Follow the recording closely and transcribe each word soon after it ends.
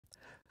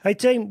Hey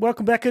team,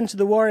 welcome back into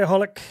the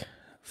Warriorholic.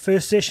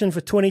 First session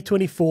for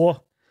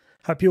 2024.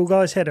 Hope you all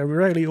guys had a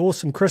really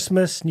awesome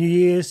Christmas, New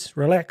Year's,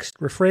 relaxed,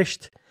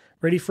 refreshed,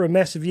 ready for a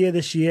massive year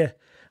this year.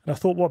 And I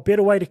thought what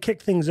better way to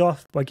kick things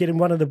off by getting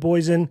one of the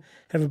boys in,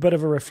 have a bit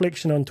of a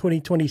reflection on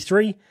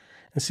 2023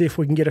 and see if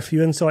we can get a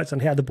few insights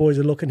on how the boys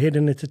are looking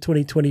heading into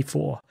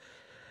 2024.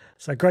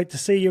 So great to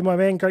see you, my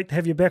man. Great to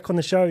have you back on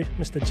the show,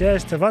 Mr.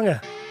 Jazz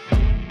Tevaga.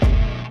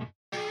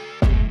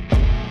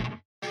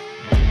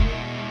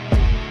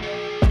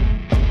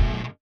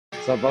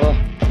 What's up, brother?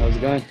 How's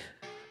it going?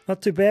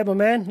 Not too bad, my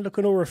man.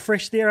 Looking all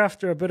refreshed there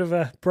after a bit of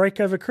a break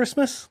over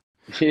Christmas.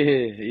 Yeah.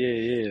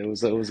 It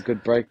was a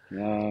good break.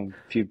 A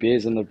few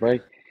beers in the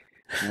break,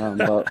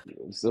 but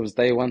it was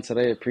day one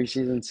today at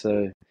preseason,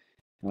 so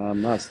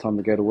now it's time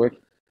to go to work.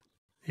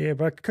 Yeah,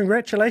 but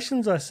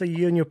congratulations. I see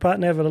you and your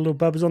partner have a little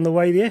bubs on the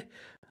way there.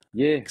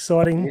 Yeah,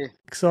 Exciting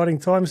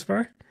times,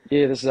 bro.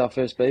 yeah. This is our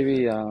first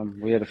baby.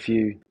 We had a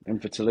few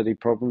infertility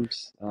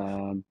problems.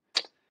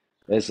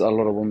 There's a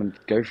lot of women to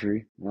go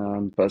through,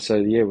 but so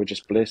yeah, we're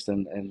just blessed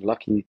and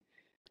lucky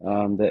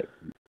that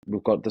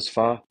we've got this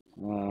far.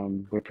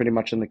 We're pretty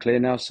much in the clear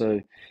now, so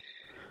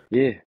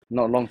yeah,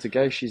 not long to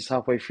go. She's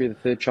halfway through the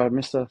third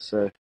trimester,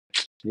 so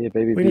yeah,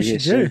 baby When be is she here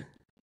due? soon.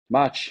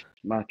 March.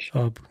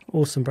 Oh,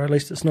 awesome, bro. At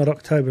least it's not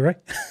October,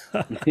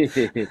 eh?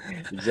 Yeah,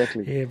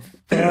 exactly. Yeah,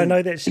 but I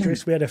know that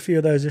stress. We had a few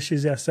of those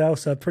issues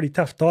ourselves, so a pretty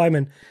tough time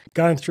and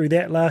going through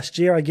that last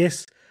year, I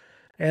guess.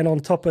 And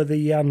on top of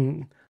the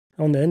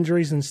on the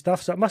injuries and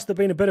stuff, so it must have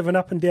been a bit of an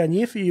up and down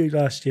year for you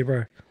last year,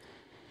 bro.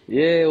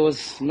 Yeah, it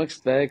was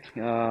mixed bag.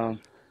 It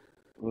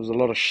was a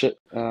lot of shit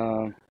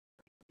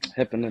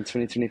happened in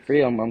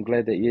 2023. I'm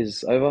glad that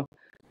year's over.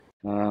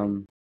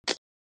 Um,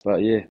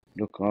 but yeah,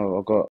 look,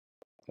 I've got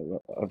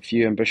a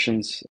few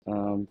ambitions,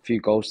 a few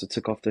goals to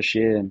tick off this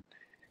year, and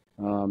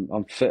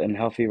I'm fit and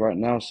healthy right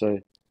now. So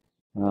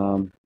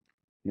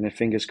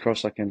fingers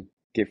crossed I can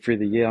get through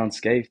the year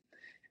unscathed.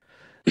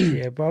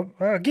 Yeah, but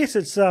I guess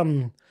it's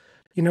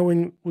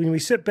when we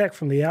sit back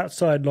from the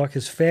outside, like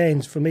as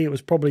fans, for me it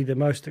was probably the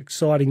most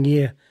exciting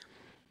year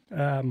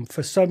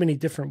for so many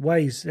different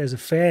ways as a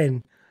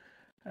fan.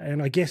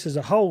 And I guess as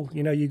a whole,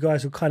 you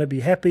guys will kind of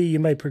be happy. You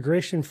made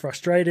progression,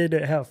 frustrated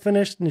at how it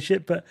finished and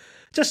shit. But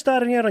just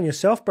starting out on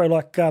yourself, bro,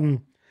 like,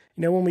 when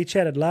we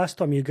chatted last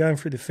time, you're going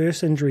through the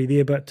first injury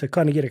there, but to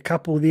kind of get a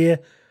couple there,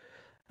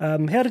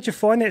 how did you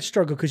find that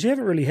struggle? Because you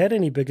haven't really had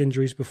any big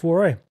injuries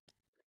before, eh?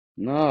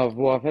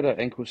 No, I've had an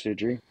ankle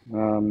surgery,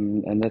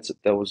 and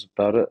that was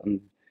about it.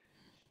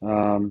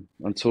 And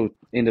until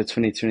end of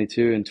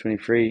 2022 and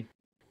 23,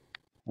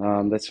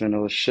 that's when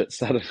all the shit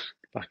started.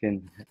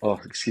 Fucking,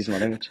 excuse my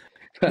language.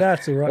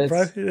 That's all right,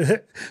 bro.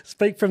 That's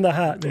Speak from the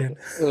heart, man.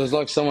 It was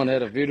like someone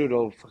had a voodoo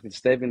doll fucking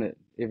stabbing it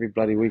every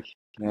bloody week.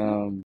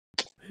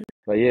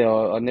 But yeah,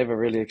 I never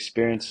really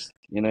experienced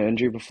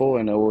injury before,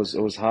 and it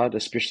was hard,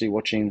 especially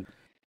watching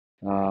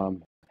how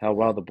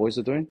well the boys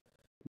are doing.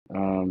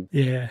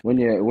 Yeah. When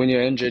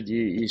you're injured,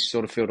 you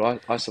sort of feel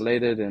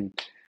isolated, and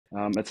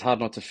it's hard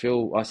not to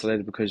feel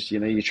isolated because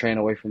you train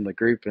away from the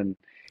group, and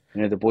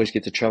the boys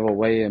get to travel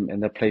away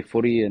and they play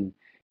footy, and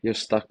you're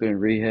stuck doing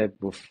rehab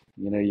with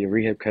your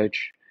rehab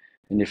coach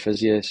and your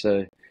physio.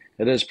 So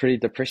it is pretty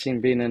depressing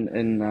being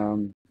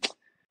in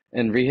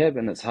rehab,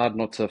 and it's hard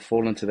not to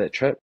fall into that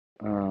trap.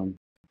 And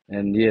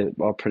yeah,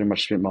 I pretty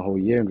much spent my whole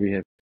year in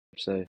rehab.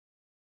 So.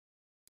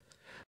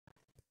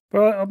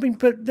 Well,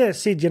 but that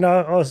said,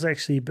 I was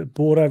actually a bit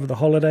bored over the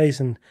holidays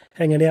and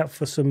hanging out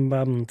for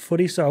some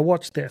footy. So I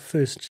watched that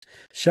first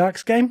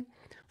Sharks game.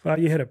 Well,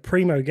 you had a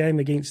primo game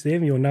against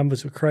them. Your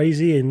numbers were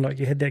crazy, and like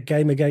you had that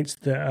game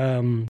against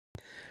the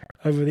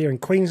over there in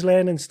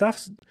Queensland and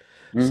stuff.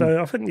 So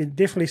I think there's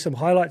definitely some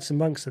highlights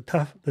amongst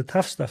the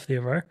tough stuff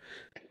there, bro.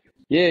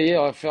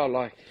 Yeah. I felt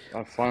like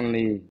I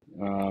finally,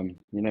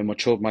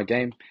 matured my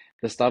game.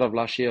 The start of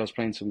last year, I was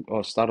playing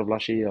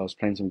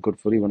some good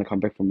footy when I come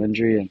back from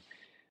injury, and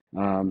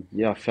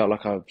I felt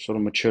like I sort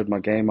of matured my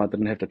game. I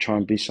didn't have to try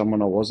and be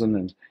someone I wasn't,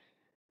 and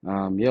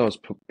I was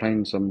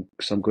playing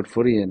some good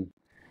footy, and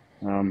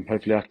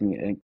hopefully I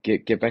can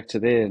get back to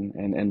there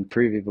and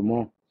improve even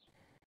more.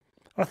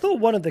 I thought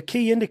one of the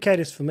key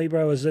indicators for me,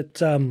 bro, is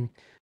that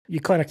you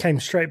kind of came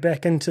straight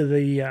back into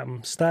the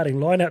starting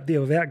lineup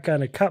there without going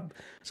to cup.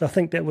 So I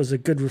think that was a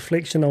good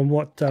reflection on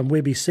what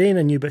we'll be seeing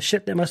in you. But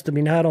shit, that must have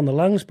been hard on the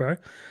lungs, bro.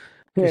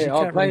 Yeah,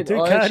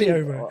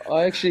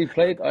 I actually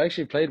played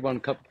one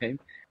cup game,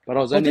 but I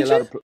was only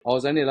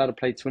allowed to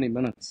play 20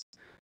 minutes,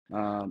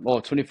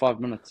 or 25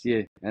 minutes,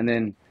 yeah. And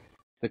then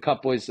the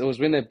cup boys, it was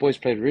when the boys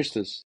played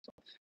Roosters,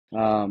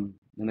 and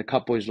the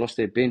cup boys lost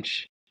their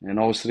bench, and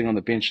I was sitting on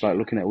the bench like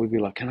looking at Webby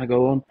like, can I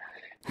go on?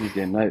 He's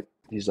going, no.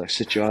 He's like,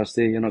 sit your ass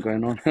there, you're not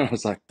going on. I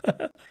was like,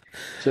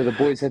 so the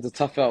boys had to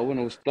tough out when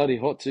it was bloody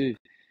hot too,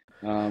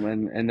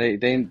 and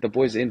the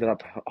boys ended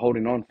up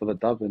holding on for the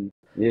dub, and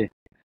yeah.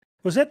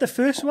 Was that the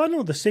first one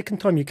or the second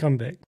time you come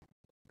back?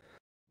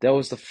 That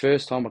was the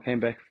first time I came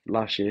back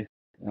last year.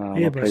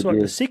 Yeah, but it's like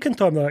the second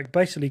time, like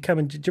basically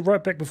coming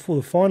right back before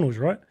the finals,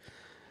 right?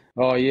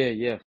 Oh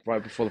yeah,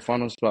 right before the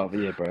finals. But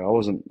yeah, bro, I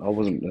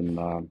wasn't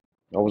in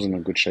I wasn't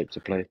in good shape to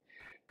play.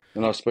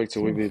 And I spoke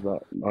to Webby,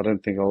 but I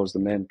don't think I was the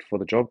man for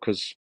the job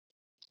because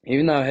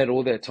even though I had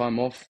all that time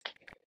off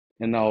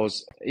and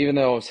even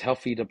though I was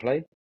healthy to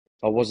play,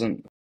 I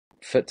wasn't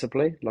fit to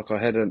play. Like I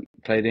hadn't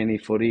played any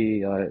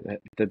footy. I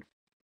did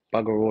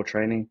bugger all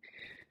training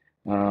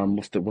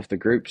with the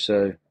group.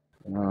 So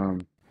I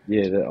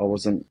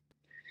wasn't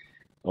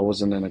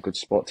in a good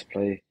spot to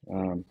play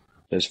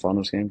those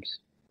finals games.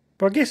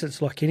 But I guess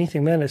it's like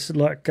anything, man. It's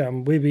like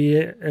Webby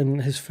in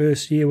his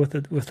first year with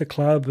the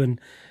club, and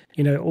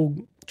all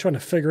trying to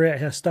figure out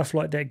how stuff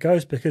like that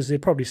goes, because there are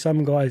probably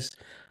some guys.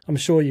 I'm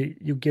sure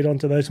you'll get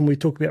onto those when we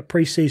talk about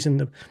pre-season,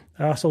 the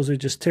arseholes who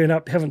just turn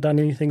up, haven't done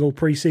anything all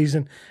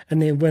pre-season,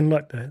 and then win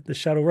like the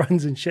shuttle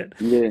runs and shit.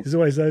 Yeah. There's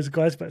always those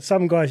guys. But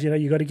some guys,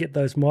 you got to get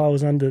those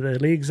miles under their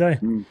legs, eh?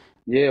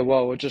 Yeah,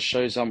 well, it just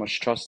shows how much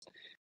trust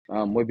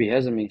Webby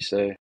has in me.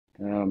 So,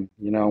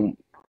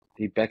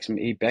 he backed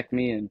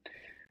me, and,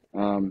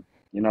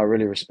 I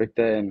really respect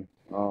that. And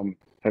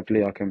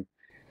hopefully I can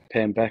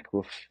pay him back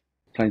with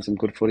playing some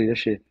good footy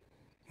this year.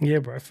 Yeah,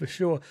 bro, for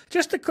sure.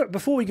 Just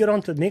before we get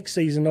on to next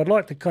season, I'd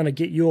like to kind of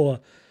get your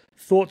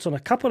thoughts on a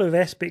couple of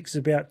aspects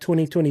about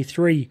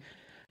 2023.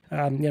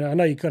 I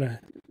know you kind of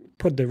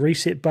put the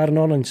reset button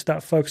on and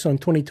start focus on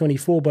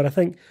 2024, but I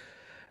think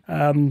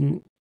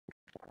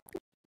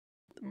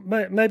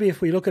maybe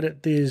if we look at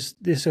it, there's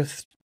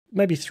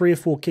maybe 3 or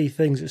 4 key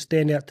things that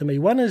stand out to me.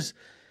 One is,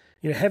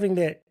 having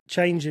that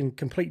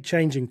complete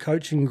change in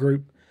coaching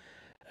group,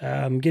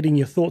 getting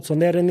your thoughts on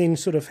that, and then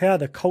sort of how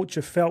the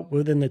culture felt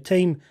within the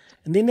team,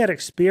 and then that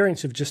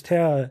experience of just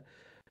how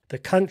the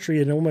country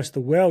and almost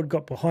the world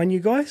got behind you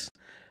guys,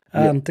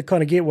 to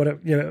kind of get what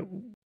it,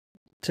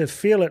 to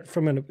feel it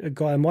from a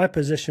guy in my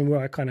position where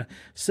I kind of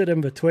sit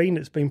in between.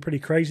 It's been pretty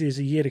crazy as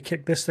a year to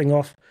kick this thing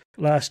off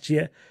last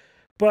year.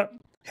 But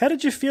how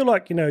did you feel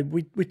like,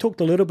 we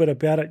talked a little bit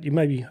about it. I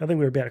think we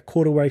were about a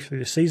quarter way through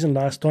the season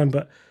last time,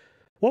 but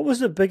what was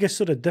the biggest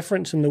sort of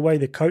difference in the way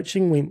the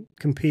coaching went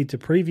compared to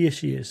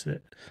previous years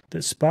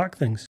that sparked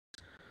things?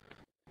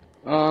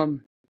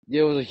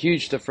 Yeah, it was a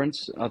huge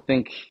difference. I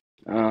think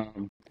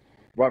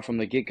right from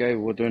the get-go, we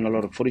were doing a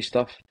lot of footy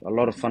stuff, a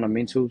lot of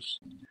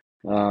fundamentals.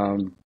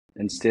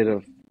 Instead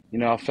of,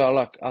 I felt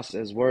like us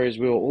as Warriors,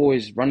 we were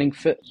always running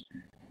fit,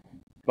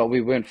 but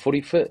we weren't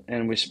footy fit,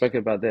 and we spoke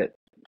about that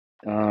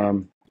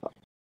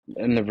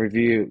in the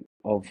review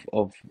of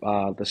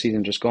the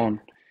season just gone.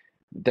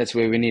 That's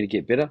where we need to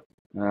get better.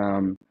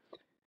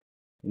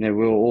 We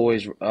were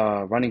always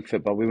running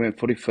fit, but we weren't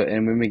footy fit.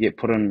 And when we get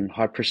put in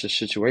high pressure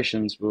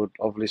situations, we would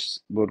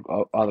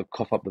either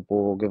cough up the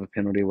ball, or give a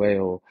penalty away,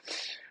 or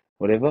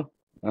whatever.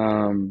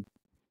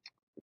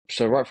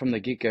 So right from the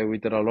get go, we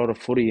did a lot of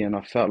footy, and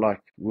I felt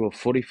like we were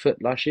footy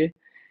fit last year.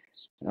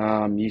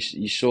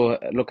 You saw,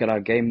 look at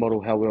our game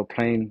model, how we were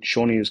playing.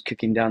 Shawnee was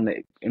kicking down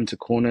into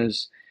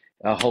corners.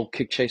 Our whole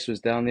kick chase was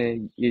down there.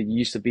 It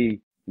used to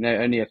be,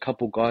 only a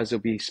couple guys.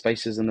 There'll be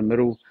spaces in the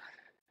middle.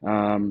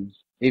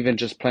 Even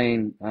just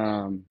playing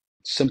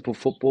simple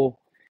football,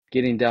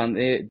 getting down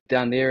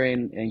there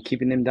and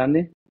keeping them down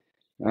there.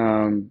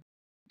 And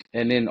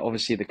then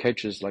obviously the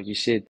coaches, like you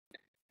said,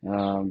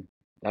 our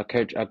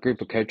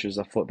group of coaches,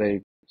 I thought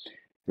they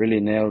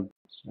really nailed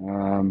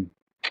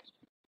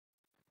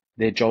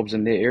their jobs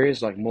in their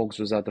areas. Like Morgs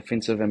was our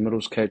defensive and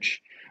middles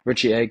coach.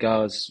 Richie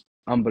Agar's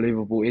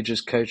unbelievable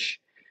edges coach,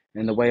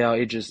 and the way our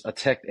edges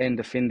attacked and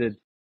defended,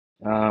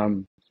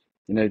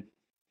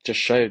 just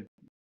showed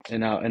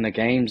in the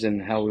games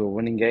and how we were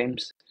winning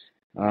games.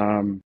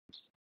 And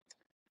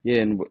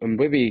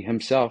Webby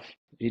himself,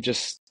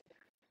 he's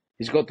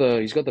got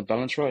the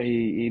balance right.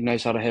 He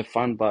knows how to have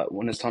fun, but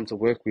when it's time to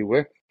work, we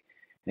work.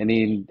 And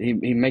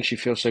he makes you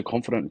feel so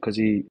confident because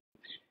he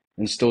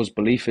instills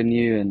belief in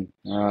you.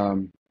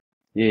 And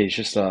he's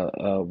just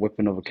a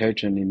weapon of a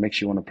coach, and he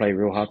makes you want to play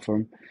real hard for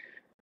him.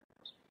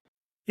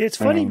 Yeah, it's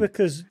funny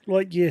because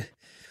like you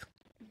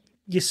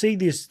see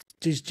there's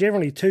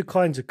generally 2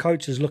 kinds of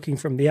coaches looking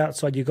from the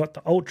outside. You've got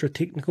the ultra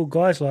technical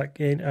guys like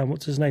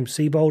what's his name,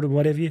 Seabold and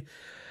whatever you.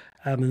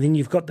 And then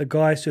you've got the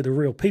guys who are the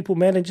real people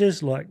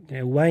managers like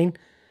Wayne.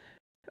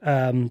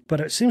 But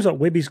it seems like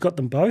Webby's got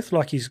them both.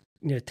 Like he's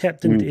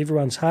tapped into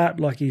everyone's heart.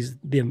 Like he's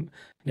them,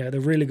 they're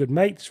really good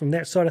mates from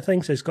that side of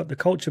things. So he's got the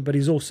culture, but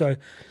he's also,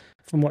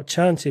 from what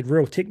Chan said,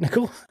 real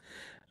technical.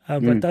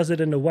 But does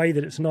it in a way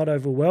that it's not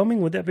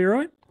overwhelming. Would that be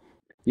right?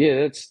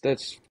 Yeah,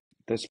 that's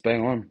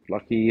bang on.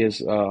 Like he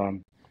is.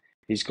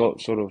 He's got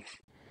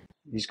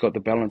the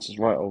balances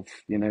right of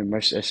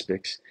most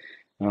aspects.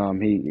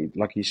 He,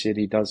 like you said,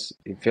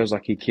 it feels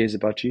like he cares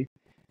about you.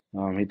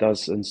 He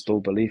does instill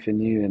belief in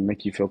you and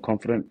make you feel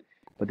confident.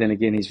 But then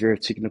again, he's very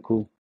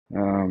technical.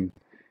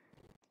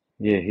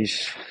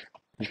 He's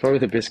probably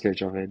the best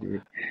coach I've had. Yeah.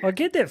 I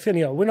get that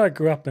feeling. When I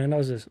grew up, man, I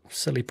was a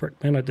silly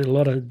prick, man. I did a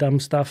lot of dumb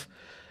stuff.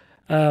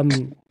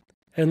 And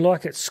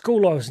like at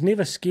school, I was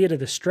never scared of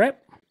the strap.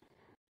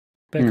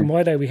 Back in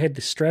my day, we had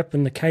the strap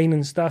and the cane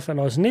and stuff, and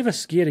I was never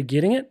scared of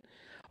getting it.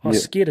 I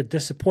was scared of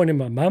disappointing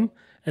my mum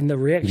and the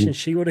reaction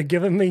she would have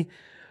given me.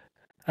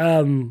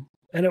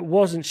 And it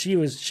wasn't,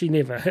 she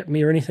never hit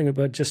me or anything,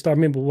 but just, I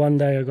remember one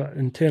day I got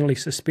internally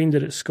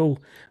suspended at school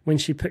when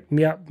she picked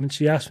me up and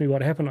she asked me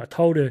what happened. I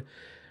told her,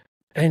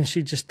 and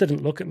she just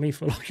didn't look at me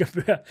for like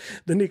about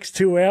the next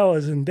 2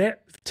 hours. And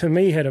that, to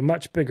me, had a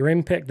much bigger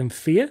impact than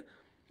fear.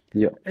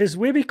 Yeah. Is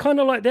Webby kind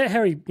of like that,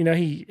 Harry? You know,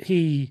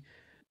 he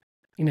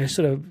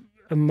sort of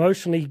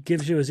emotionally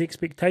gives you his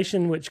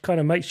expectation, which kind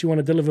of makes you want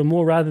to deliver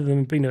more rather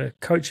than being a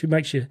coach who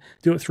makes you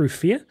do it through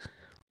fear?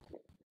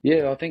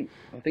 Yeah, I think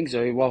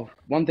so. Well,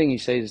 one thing he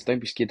says is don't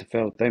be scared to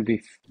fail.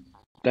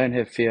 Don't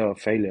have fear of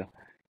failure.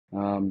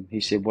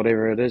 He said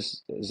whatever it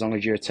is, as long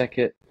as you attack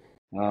it,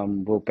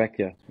 we'll back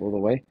you all the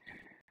way.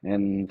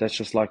 And that's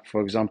just like,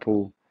 for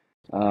example,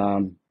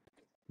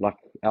 like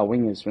our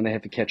wingers when they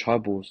have to catch high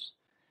balls.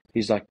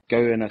 He's like, go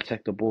and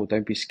attack the ball.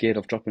 Don't be scared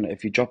of dropping it.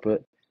 If you drop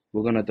it,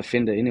 we're gonna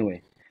defend it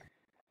anyway.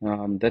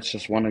 That's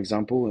just one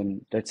example,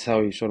 and that's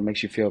how he sort of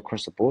makes you feel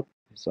across the board.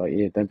 So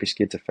yeah, don't be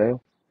scared to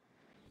fail.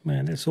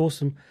 Man, that's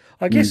awesome.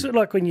 I guess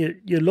like when you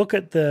look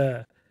at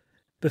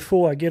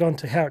before I get on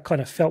to how it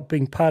kind of felt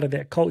being part of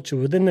that culture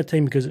within the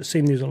team, because it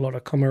seemed there's a lot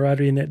of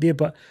camaraderie in that there,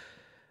 but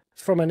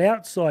from an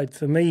outside,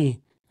 for me,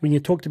 when you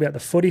talked about the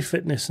footy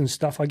fitness and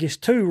stuff, I guess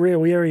two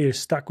real areas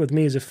stuck with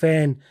me as a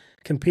fan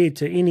compared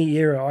to any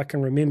era I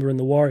can remember in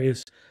the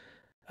Warriors,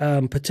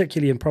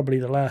 particularly in probably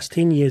the last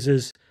 10 years,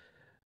 is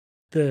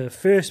the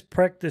first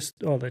practice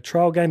or the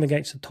trial game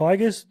against the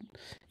Tigers.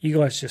 You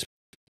guys just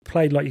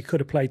played like you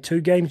could have played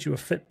 2 games. You were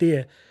fit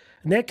there.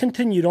 And that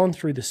continued on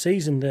through the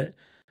season, that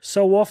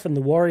so often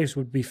the Warriors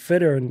would be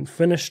fitter and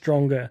finish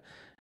stronger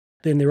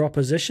than their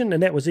opposition.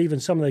 And that was even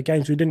some of the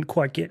games we didn't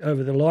quite get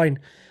over the line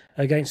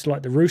against,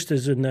 like the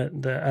Roosters and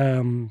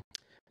the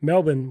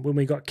Melbourne, when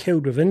we got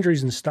killed with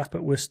injuries and stuff,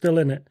 but we're still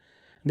in it.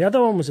 And the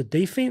other one was a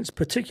defence,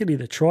 particularly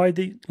the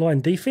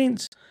try-line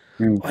defence.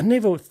 I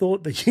never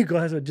thought that you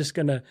guys were just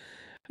going to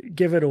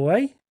give it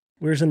away.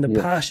 Whereas in the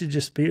past, you'd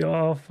just be,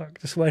 oh, fuck,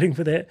 just waiting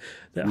for that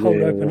hole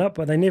to open up.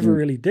 But they never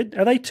really did.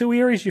 Are they two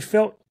areas you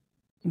felt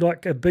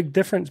like a big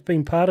difference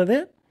being part of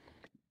that?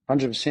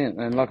 100%.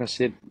 And like I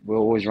said, we're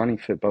always running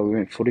fit, but we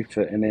went footy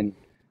fit. And then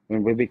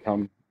when we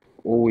become,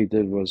 all we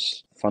did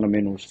was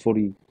fundamentals,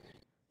 footy.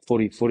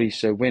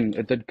 So when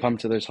it did come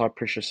to those high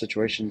pressure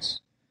situations,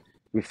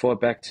 we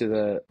fought back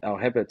to our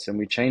habits, and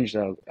we changed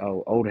our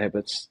old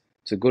habits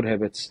to good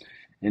habits.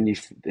 And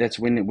that's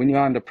when you're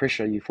under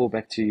pressure, you fall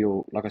back to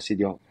your, like I said,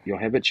 your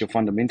habits, your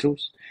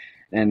fundamentals.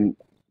 And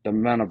the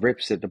amount of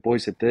reps that the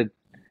boys that did,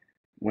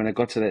 when it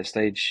got to that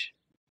stage,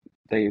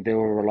 they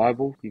were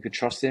reliable. You could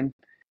trust them,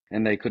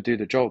 and they could do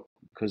the job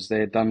because they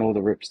had done all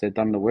the reps, they'd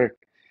done the work.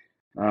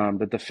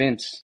 The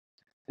defense,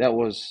 that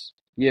was,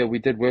 we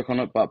did work on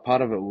it, but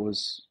part of it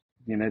was,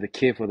 the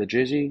care for the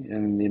jersey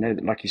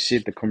and, like you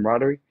said, the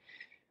camaraderie.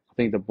 I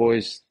think the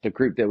boys, the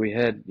group that we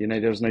had,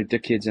 there was no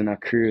dickheads in our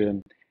crew,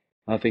 and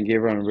I think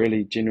everyone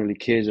really genuinely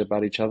cares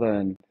about each other.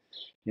 And,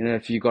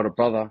 if you got a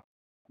brother,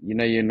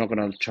 you're not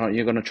going to try,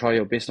 you're going to try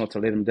your best not to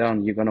let him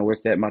down. You're going to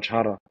work that much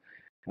harder.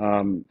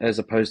 As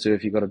opposed to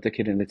if you got a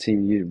dickhead in the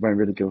team, you won't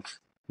really give,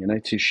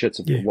 2 shits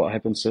about what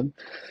happens to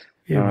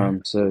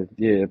him. So,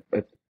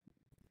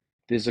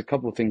 there's a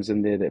couple of things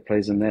in there that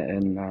plays in that.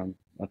 And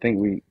I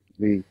think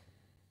we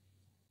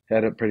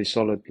had it pretty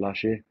solid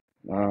last year.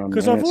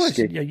 Because I've always,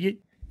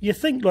 you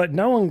think like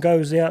no one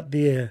goes out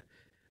there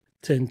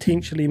to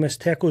intentionally miss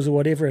tackles or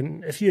whatever.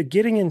 And if you're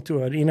getting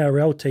into an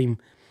NRL team,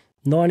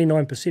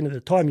 99% of the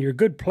time, you're a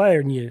good player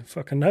and you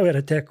fucking know how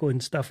to tackle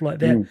and stuff like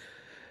that.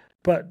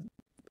 But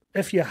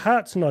if your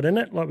heart's not in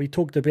it, like we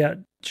talked about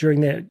during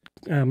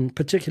that,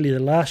 particularly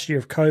the last year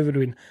of COVID,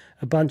 when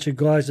a bunch of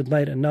guys had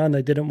made it known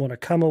they didn't want to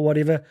come or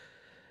whatever,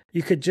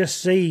 you could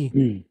just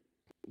see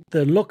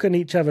the look in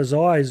each other's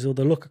eyes or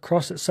the look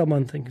across at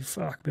someone thinking,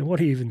 fuck, man, what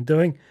are you even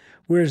doing?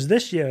 Whereas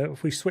this year,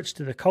 if we switch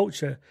to the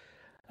culture,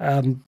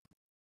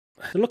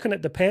 looking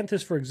at the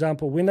Panthers, for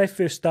example, when they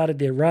first started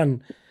their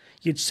run,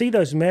 you'd see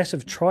those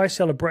massive try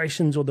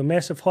celebrations or the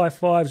massive high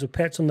fives or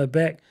pats on the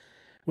back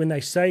when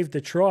they saved the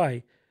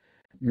try.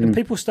 And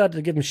people started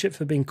to give them shit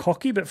for being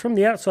cocky, but from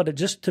the outside, it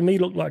just, to me,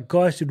 looked like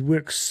guys who'd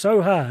worked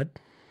so hard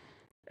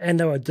and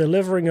they were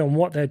delivering on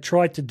what they'd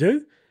tried to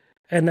do,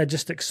 and they're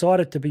just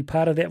excited to be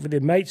part of that with their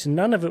mates, and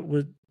none of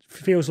it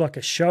feels like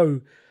a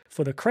show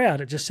for the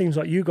crowd. It just seems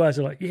like you guys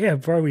are like, yeah,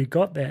 bro, we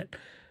got that.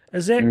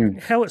 Is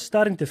that how it's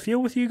starting to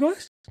feel with you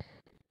guys?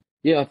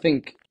 Yeah, I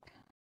think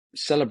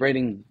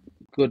celebrating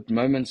good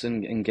moments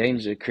in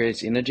games, it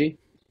creates energy,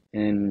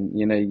 and,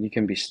 you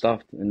can be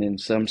stuffed, and then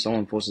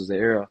someone forces the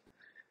error.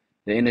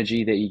 The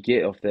energy that you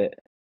get off that,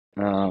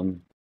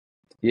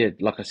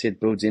 like I said,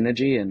 builds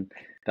energy, and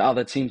the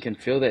other team can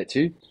feel that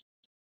too.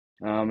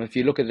 If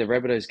you look at the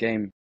Rabbitohs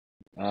game,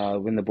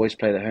 when the boys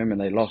played at home and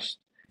they lost,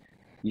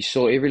 you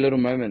saw every little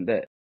moment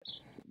that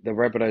the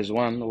Rabbitohs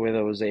won, whether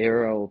it was an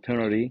error or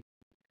penalty,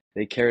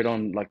 they carried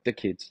on like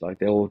dickheads, like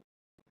they're all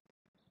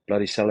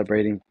bloody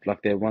celebrating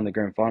like they won the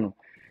grand final.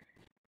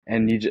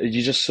 And you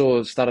just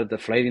started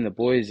deflating the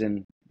boys.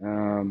 And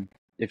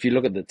if you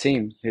look at the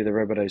team who the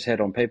Rabbitohs had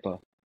on paper,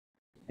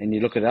 and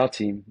you look at our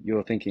team,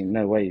 you're thinking,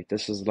 no way,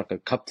 this is like a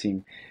cup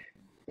team.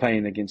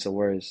 playing against the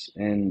Warriors,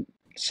 and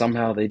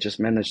somehow they just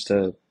managed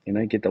to,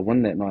 get the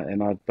win that night.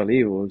 And I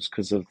believe it was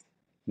because of,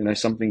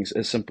 something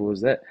as simple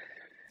as that.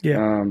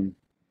 Yeah.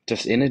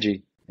 Just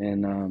energy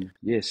and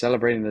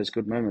celebrating those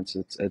good moments.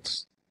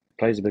 It's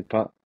plays a big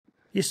part.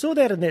 You saw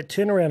that in that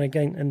turnaround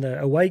again in the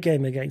away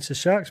game against the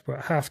Sharks, but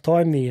at half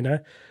time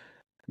there,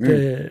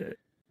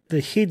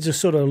 the heads are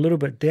sort of a little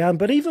bit down.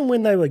 But even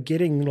when they were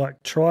getting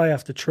like try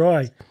after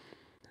try,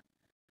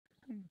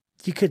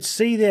 you could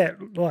see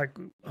that, like,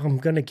 I'm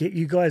going to get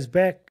you guys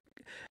back.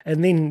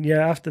 And then,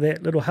 after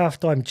that little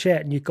halftime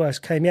chat and you guys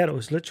came out, it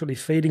was literally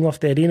feeding off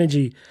that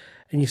energy.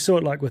 And you saw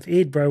it like with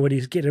Ed, bro, when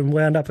he's getting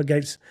wound up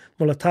against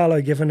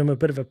Mulatalo, giving him a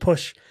bit of a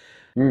push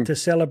to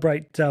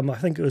celebrate. I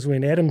think it was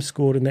when Adam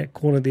scored in that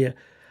corner there.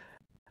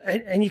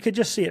 And you could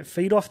just see it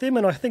feed off them.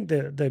 And I think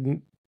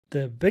the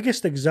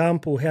biggest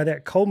example how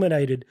that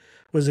culminated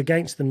was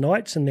against the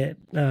Knights in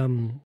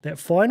that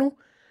final.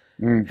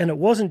 And it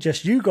wasn't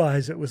just you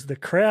guys, it was the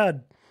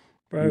crowd,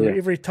 bro. Yeah.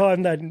 Every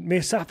time they'd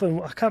mess up, and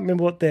I can't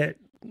remember what that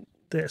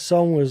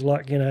song was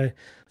like,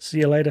 see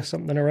you later,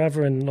 something or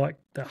other, and like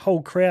the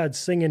whole crowd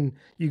singing,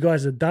 you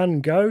guys are done,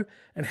 go,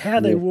 and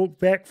how they walk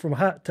back from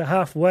to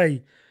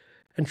halfway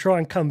and try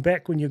and come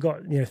back when you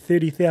got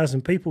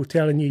 30,000 people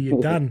telling you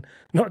you're done,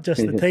 not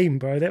just the team,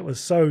 bro. That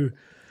was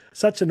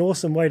such an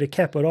awesome way to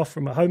cap it off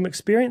from a home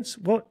experience.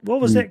 What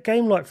was that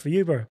game like for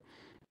you, bro?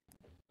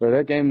 Bro,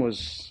 that game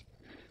was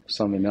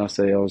something else.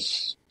 I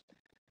was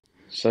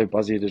so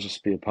buzzy to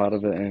just be a part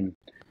of it, and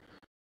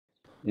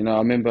I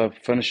remember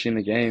finishing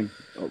the game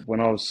when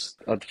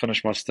I'd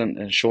finished my stint,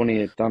 and Shawnee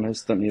had done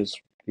his stint.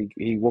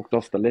 He walked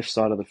off the left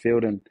side of the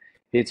field, and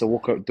he had to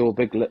walk up, do a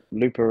big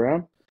loop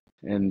around,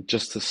 and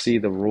just to see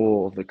the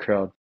roar of the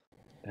crowd,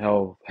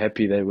 how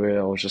happy they were,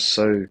 I was just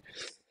so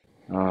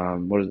I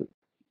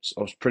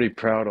was pretty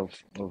proud of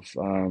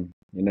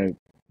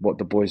what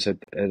the boys had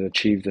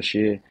achieved this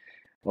year,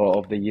 or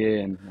of the year,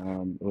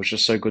 and it was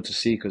just so good to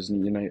see because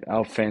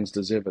our fans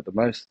deserve it the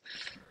most.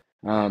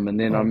 And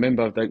then I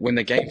remember when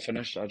the game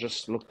finished, I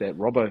just looked at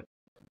Robbo,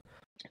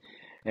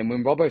 and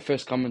when Robbo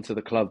first come into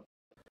the club,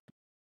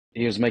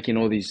 he was making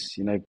all these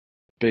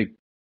big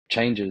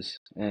changes,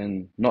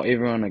 and not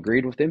everyone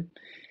agreed with him.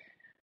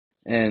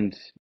 And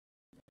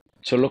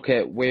to look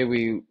at where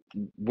we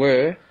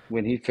were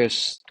when he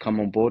first come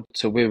on board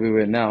to where we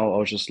were now, I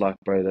was just like,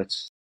 bro,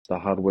 that's the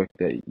hard work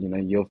that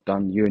you've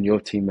done, you and your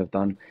team have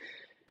done.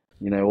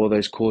 All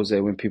those calls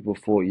there when people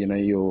thought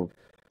you're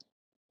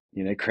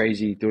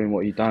crazy doing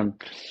what you've done,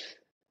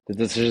 the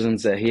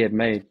decisions that he had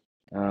made.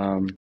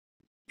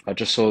 I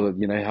just saw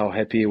that how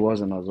happy he was,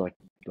 and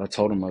I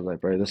told him, I was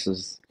like, bro, this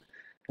is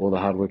all the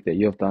hard work that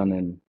you've done,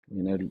 and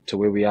to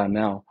where we are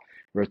now,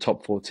 we're a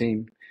top 4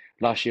 team.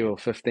 Last year we were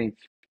 15th.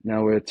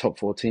 Now we're a top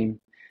 4 team.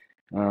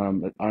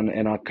 And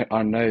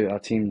I know our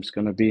team's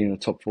going to be in the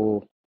top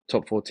four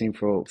team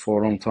for a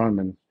long time.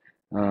 And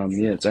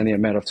it's only a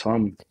matter of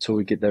time till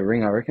we get that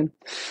ring, I reckon.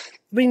 I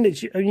mean,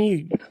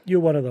 you're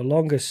one of the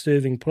longest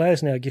serving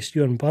players now, I guess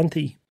you and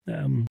Bunty,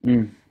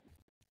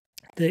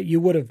 that you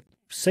would have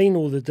seen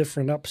all the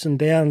different ups and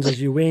downs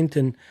as you went.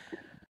 And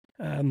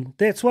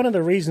that's one of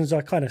the reasons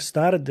I kind of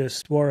started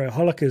this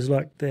Warriorholic, is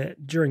like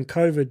that during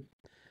COVID,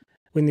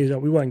 when there's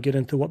we won't get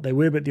into what they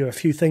were, but there were a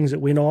few things that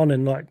went on,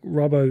 and like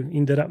Robbo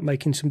ended up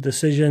making some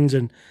decisions,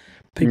 and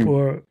people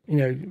were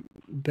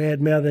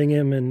bad mouthing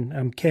him,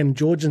 and Cam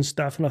George and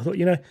stuff. And I thought,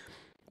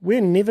 we're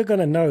never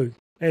going to know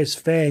as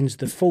fans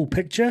the full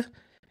picture,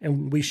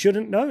 and we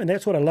shouldn't know. And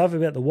that's what I love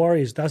about the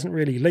Warriors, doesn't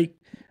really leak.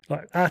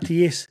 Like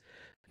RTS,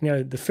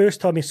 the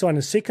first time he signed,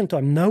 the second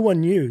time, no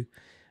one knew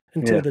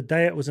until the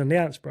day it was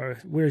announced, bro.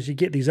 Whereas you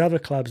get these other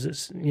clubs,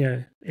 it's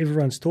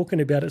everyone's talking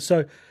about it.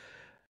 So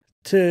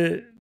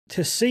to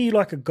see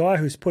like a guy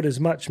who's put as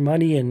much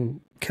money and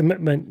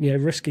commitment,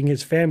 risking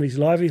his family's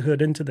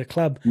livelihood into the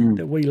club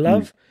that we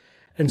love,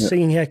 and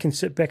seeing how he can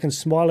sit back and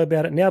smile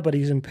about it now, but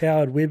he's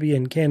empowered Webby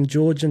and Cam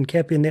George and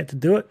Cappy and that to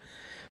do it.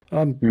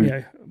 I'm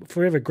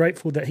forever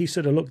grateful that he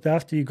sort of looked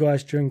after you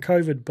guys during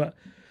COVID. But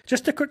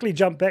just to quickly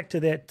jump back to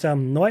that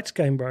Knights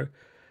game, bro,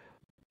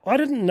 I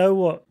didn't know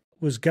what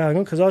was going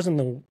on because I was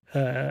in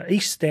the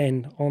east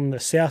stand on the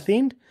south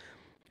end,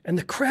 and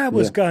the crowd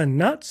was going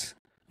nuts.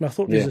 And I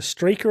thought there's a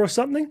streaker or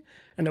something.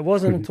 And it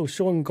wasn't until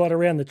Sean got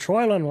around the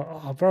try line, like,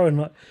 oh, bro. And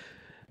like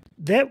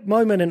that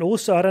moment, and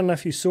also, I don't know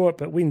if you saw it,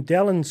 but when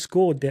Dallin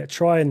scored that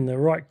try in the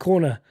right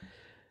corner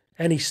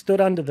and he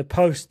stood under the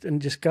post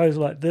and just goes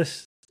like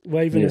this,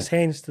 waving his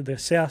hands to the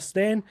south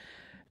stand,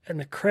 and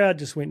the crowd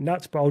just went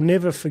nuts. But I'll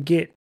never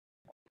forget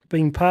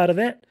being part of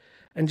that,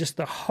 and just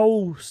the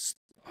whole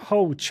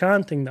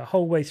chanting the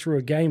whole way through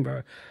a game,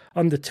 bro.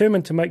 I'm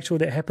determined to make sure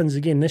that happens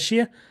again this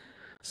year.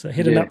 So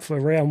heading up for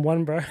round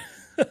 1, bro.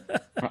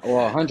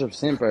 Well,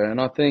 100%, bro. And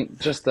I think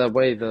just the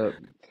way the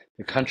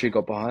country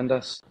got behind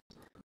us,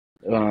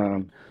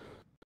 it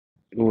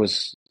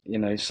was,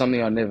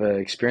 something I never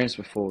experienced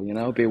before.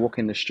 I'll be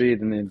walking the street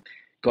and then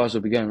guys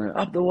will be going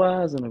up the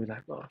wires, and I'll be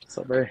like, oh, what's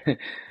up, bro?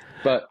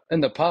 But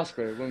in the past,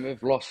 bro, when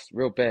we've lost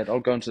real bad, I'll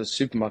go into the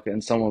supermarket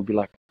and someone will be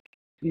like,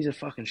 these are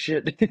fucking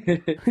shit.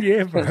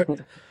 Yeah, bro.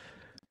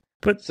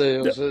 But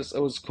So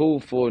it was cool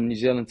for New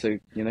Zealand to,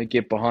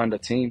 get behind a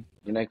team,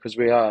 because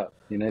we are,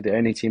 the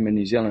only team in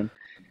New Zealand,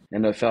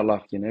 and it felt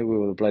like, we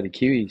were the bloody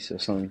Kiwis or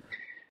something.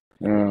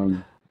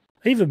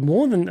 Even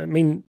more than, I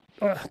mean,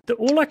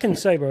 all I can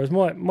say, bro, is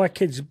my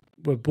kids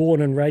were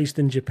born and raised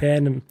in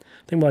Japan, and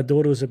I think my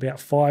daughter was about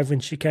 5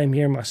 when she came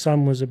here, and my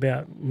son was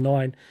about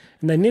 9,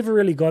 and they never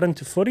really got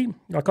into footy.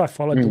 Like, I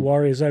followed the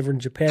Warriors over in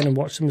Japan and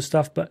watched some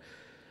stuff, but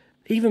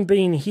even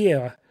being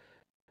here,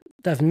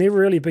 they've never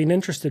really been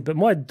interested. But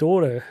my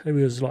daughter, who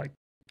was like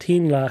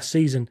 10 last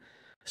season,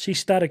 she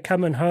started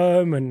coming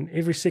home, and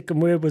every second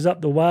word was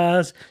up the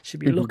wires.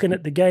 She'd be looking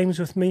at the games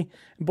with me,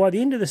 and by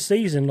the end of the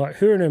season, like,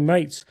 her and her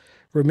mates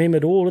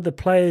remembered all of the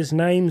players'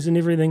 names and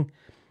everything.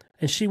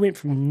 And she went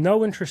from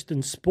no interest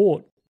in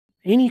sport,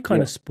 any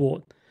kind of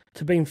sport,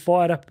 to being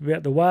fired up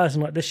about the wires.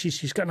 And like this,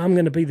 she's going, I'm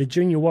going to be the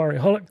junior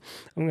Warriorholic.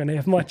 I'm going to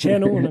have my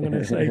channel, and I'm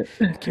going to say,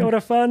 kia ora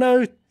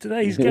whanau,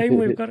 today's game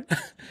we've got.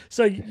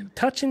 So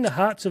touching the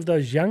hearts of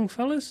those young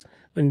fellas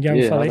and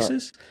young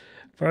fellas,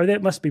 bro,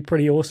 that must be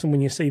pretty awesome when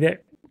you see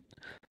that.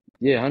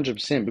 Yeah,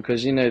 100%,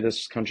 because,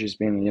 this country's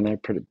been,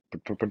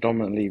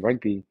 predominantly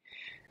rugby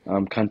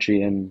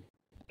country, and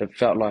it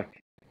felt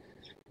like,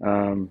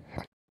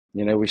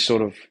 we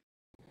sort of,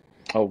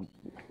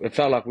 it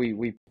felt like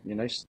we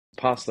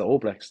passed the All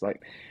Blacks.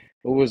 Like,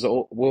 it was a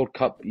World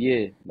Cup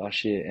year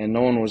last year, and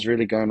no one was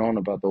really going on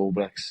about the All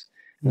Blacks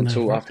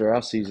until after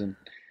our season.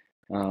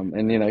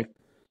 And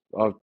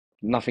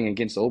nothing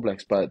against the All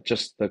Blacks, but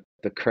just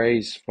the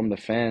craze from the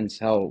fans,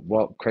 how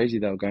crazy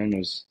they were going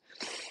was,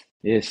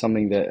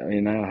 something that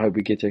I hope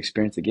we get to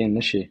experience again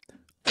this year.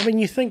 I mean,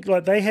 you think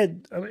like they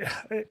had. I mean,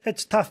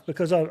 it's tough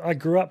because I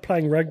grew up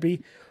playing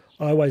rugby.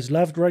 I always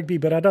loved rugby,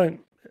 but I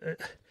don't.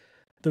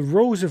 The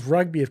rules of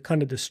rugby have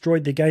kind of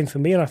destroyed the game for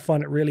me, and I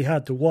find it really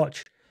hard to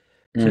watch.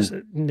 Just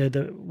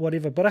the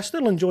whatever, but I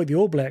still enjoy the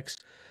All Blacks.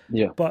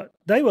 Yeah. But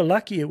they were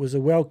lucky it was a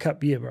World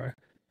Cup year, bro,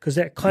 because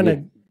that kind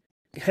of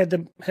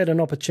had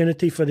an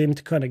opportunity for them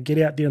to kind of get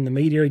out there in the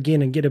media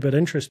again and get a bit of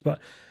interest. But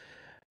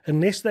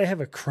unless they have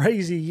a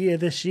crazy year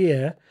this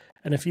year,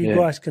 and if you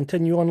guys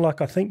continue on like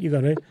I think you're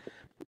going to,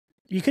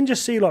 you can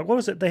just see, like, what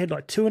was it? They had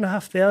like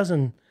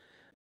 2,500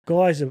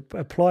 guys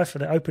apply for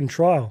the open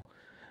trial.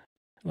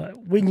 Like,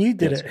 when you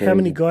did it, how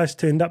many guys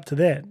turned up to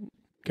that?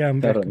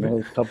 Going back, I don't know,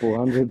 a couple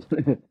hundred.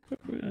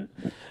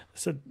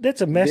 So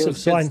that's a massive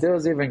sign. There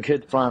was even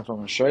kids flying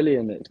from Australia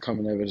and that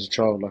coming over as a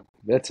child. Like,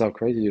 that's how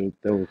crazy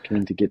they were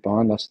keen to get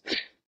behind us.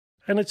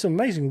 And it's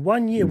amazing.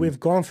 1 year we've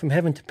gone from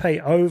having to pay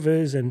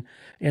overs and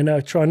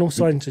trying all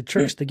kinds of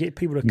tricks to get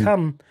people to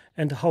come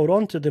and to hold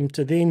on to them,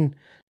 to then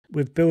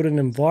we've built an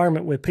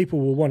environment where people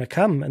will want to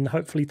come and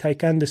hopefully take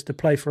unders to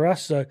play for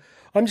us. So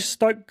I'm just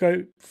stoked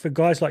for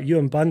guys like you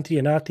and Bunty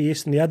and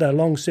RTS and the other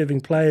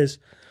long-serving players.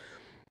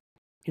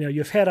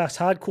 You've had us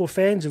hardcore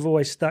fans who've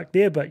always stuck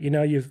there, but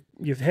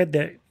you've had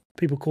that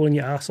people calling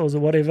you arseholes or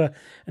whatever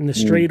in the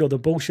street or the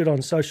bullshit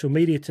on social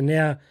media, to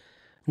now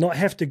not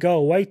have to go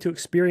away to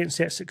experience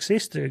that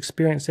success, to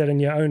experience that in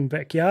your own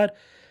backyard.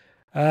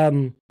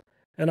 And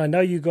I know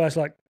you guys,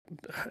 like,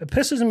 it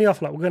pisses me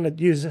off. Like, we're going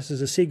to use this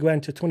as a segue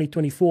into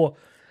 2024.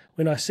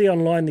 When I see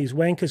online these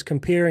wankers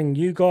comparing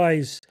you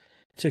guys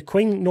to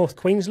North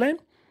Queensland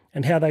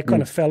and how they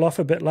kind of fell off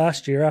a bit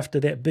last year after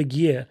that big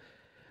year,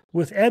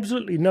 with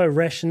absolutely no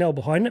rationale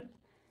behind it.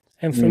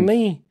 And for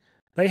me,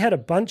 they had a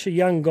bunch of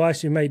young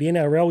guys who made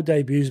NRL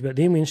debuts, but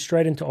then went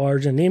straight into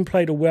Origin, then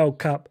played a World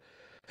Cup,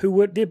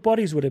 their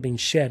bodies would have been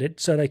shattered.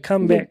 So they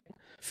come back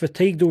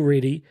fatigued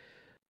already.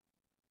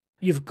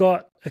 You've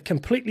got a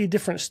completely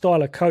different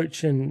style of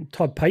coach in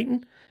Todd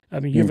Payton. I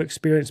mean, you've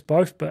experienced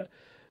both, but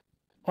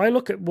I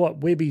look at what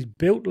Webby's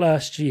built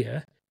last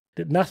year,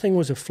 that nothing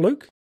was a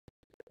fluke.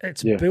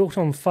 It's built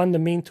on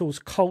fundamentals,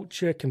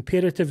 culture,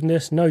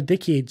 competitiveness, no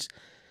dickheads.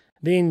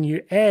 Then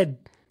you add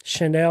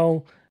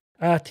Chanel,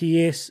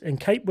 RTS, and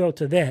Capewell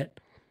to that.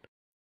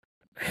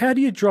 How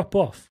do you drop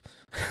off?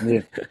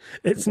 Yeah.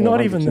 It's not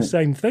 100%. Even the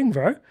same thing,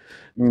 bro.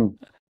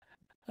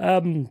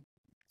 On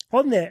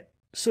that,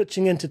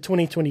 switching into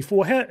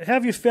 2024, how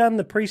have you found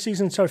the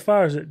preseason so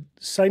far? Is it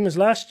same as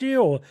last year,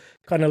 or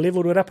kind of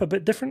leveled it up a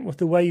bit different with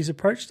the way he's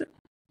approached it?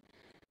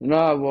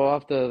 No, well,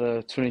 after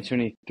the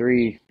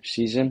 2023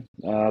 season,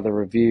 the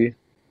review,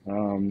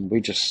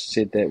 we just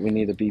said that we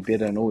need to be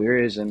better in all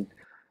areas, and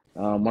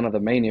one of the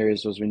main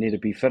areas was we need to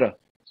be fitter.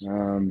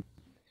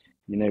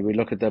 We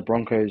look at the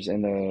Broncos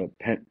and the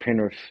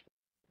Penrith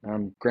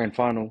grand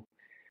final.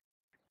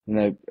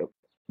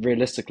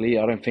 Realistically,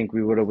 I don't think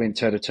we would have went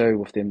toe-to-toe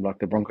with them like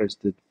the Broncos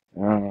did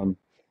in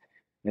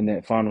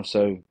that final.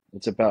 So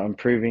it's about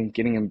improving,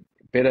 getting them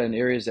better in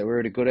areas that we're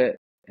already good at,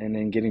 and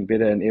then getting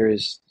better in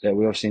areas that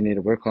we obviously need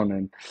to work on.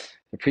 And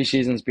the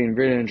preseason's been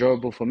really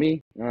enjoyable for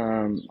me.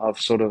 I've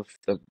sort of,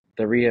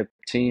 the rehab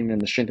team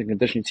and the strength and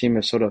conditioning team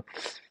have sort of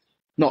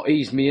not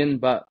eased me in,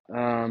 but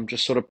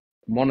just sort of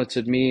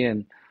monitored me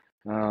and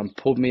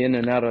pulled me in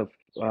and out of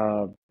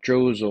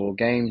drills or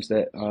games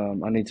that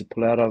I need to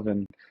pull out of.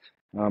 And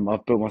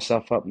I've built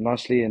myself up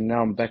nicely, and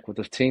now I'm back with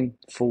the team,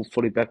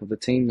 fully back with the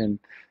team. And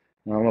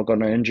I've got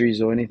no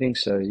injuries or anything,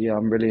 so yeah,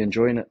 I'm really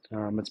enjoying it.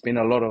 It's been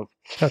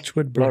Touch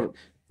wood, a lot bro. of,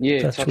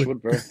 yeah, Touch touch wood.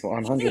 wood, bro, for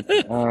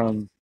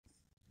 100.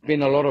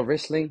 Been a lot of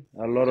wrestling,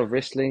 a lot of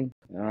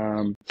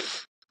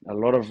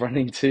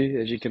running too,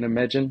 as you can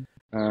imagine.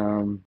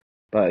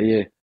 But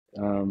yeah,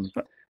 um,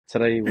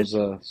 today It,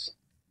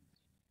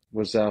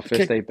 was our first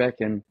okay, day back,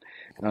 and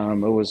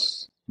it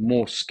was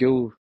more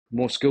skill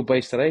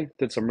based today.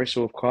 Did some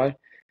wrestle with Kai,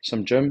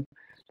 some gym,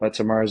 but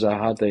tomorrow's our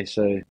hard day,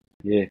 so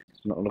yeah,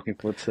 not looking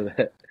forward to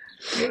that.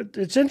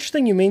 it's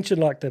interesting you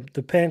mentioned like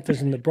the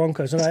Panthers and the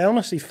Broncos, and I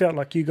honestly felt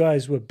like you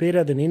guys were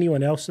better than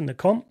anyone else in the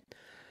comp,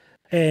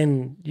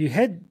 and you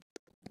had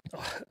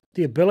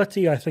the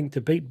ability, I think,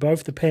 to beat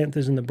both the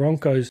Panthers and the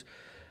Broncos.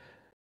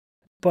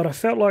 But I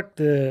felt like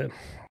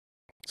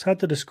it's hard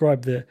to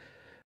describe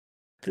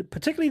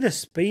particularly the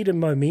speed and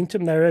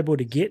momentum they were able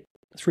to get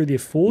through their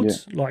Yeah.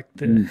 forwards, like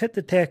hit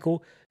the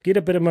tackle, get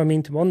a bit of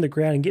momentum on the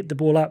ground, and get the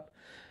ball up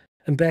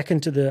and back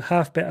into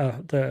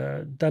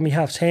the dummy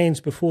half's hands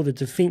before the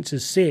defence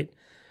is set.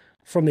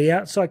 From the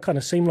outside, kind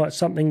of seemed like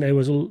something they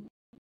were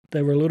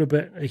a little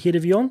bit ahead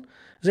of you on.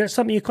 Is that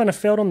something you kind of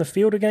felt on the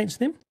field against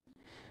them?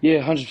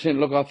 Yeah, 100%.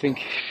 Look, I think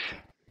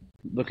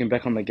looking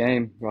back on the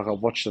game, like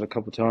I've watched it a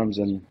couple of times,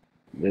 and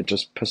it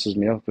just pisses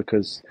me off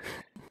because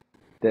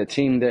that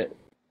team that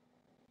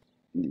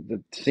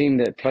the team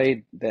that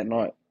played that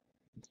night,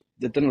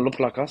 that didn't look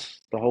like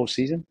us the whole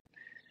season,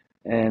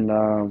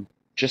 and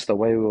just the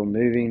way we were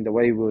moving, the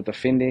way we were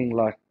defending,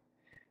 like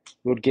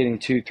we were getting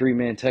 2, 3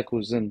 man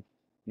tackles in,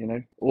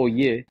 all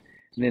year,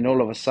 and then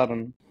all of a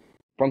sudden,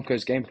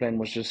 Broncos' game plan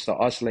was just to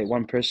isolate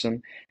one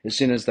person. As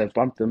soon as they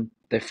bumped them,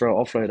 they throw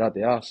an offload out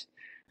the ass.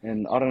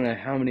 And I don't know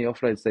how many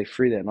offloads they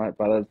threw that night,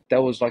 but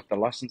that was like the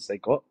license they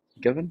got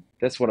given.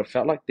 That's what it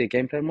felt like their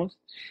game plan was.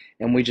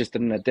 And we just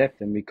didn't adapt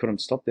and we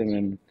couldn't stop them.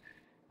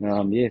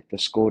 And yeah, the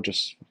score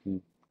just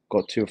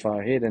got too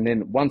far ahead. And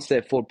then once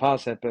that forward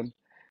pass happened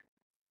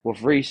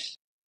with Reese,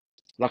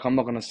 like I'm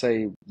not going to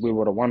say we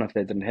would have won if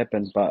that didn't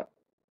happen, but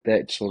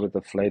that sort of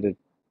deflated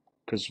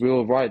because we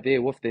were right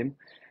there with them.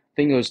 I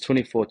think it was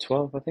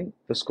 24-12, I think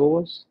the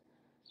score was.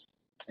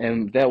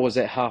 And that was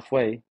at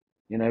halfway.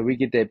 We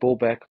get that ball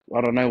back.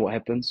 I don't know what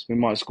happens. We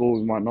might score,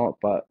 we might not,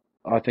 but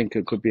I think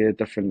it could be a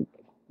different,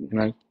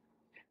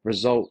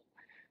 result.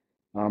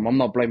 I'm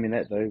not blaming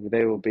that though.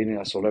 They were beating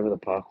us all over the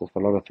park with a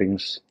lot of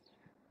things.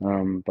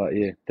 But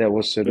yeah, that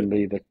was But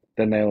certainly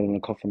the nail in the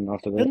coffin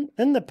after that.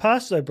 in the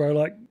past, though, bro,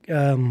 like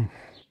it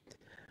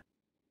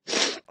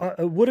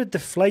would have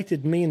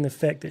deflated me in the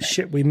fact that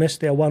shit, we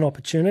missed our one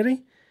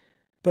opportunity.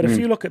 But if Mm.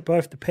 you look at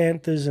both the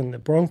Panthers and the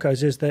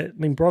Broncos,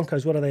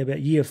 Broncos, what are they,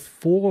 about year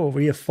 4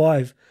 or year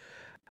 5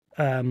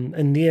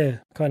 in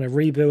their kind of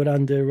rebuild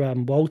under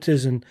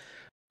Walters, and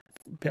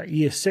about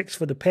year 6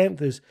 for the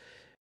Panthers.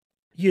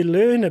 You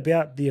learn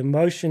about the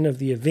emotion of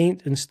the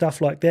event and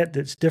stuff like that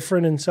that's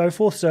different and so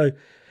forth. So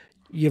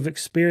you've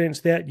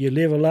experienced that, you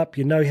level up,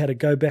 you know how to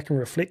go back and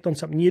reflect on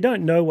something. You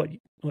don't know what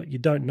you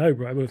don't know,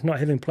 bro, with not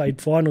having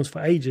played finals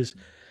for ages.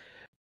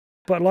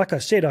 But like I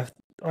said,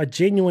 I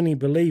genuinely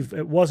believe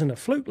it wasn't a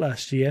fluke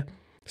last year,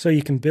 so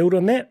you can build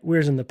on that.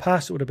 Whereas in the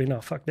past, it would have been,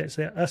 oh, fuck, that's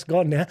us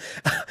gone now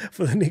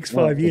for the next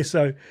 5 years.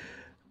 So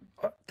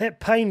that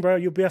pain, bro,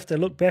 you'll be able to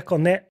look back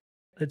on that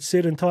at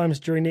certain times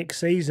during next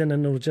season,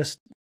 and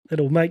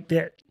it'll make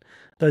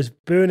those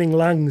burning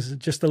lungs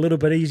just a little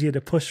bit easier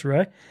to push,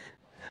 right?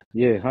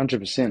 Yeah,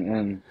 100%.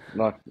 And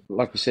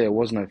like we said, it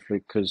was no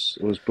fluke because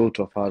it was built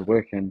off hard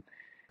work. And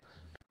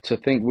to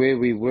think where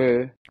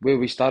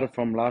we started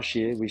from last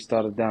year, we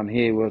started down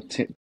here with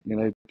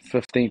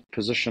 15th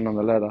position on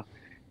the ladder,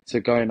 to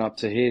going up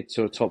to here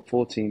to a top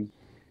 14.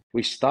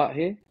 We start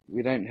here.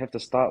 We don't have to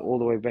start all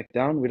the way back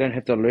down. We don't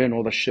have to learn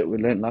all the shit we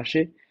learned last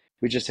year.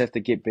 We just have to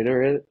get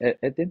better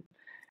at them.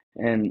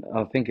 And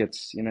I think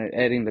it's,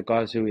 adding the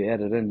guys who we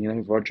added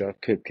in, Roger,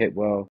 Kurt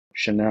Capewell,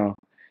 Chanel,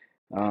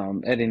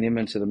 adding them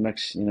into the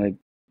mix,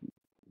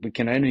 we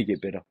can only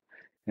get better.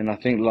 And I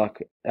think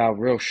like our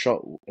real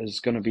shot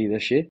is going to be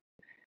this year.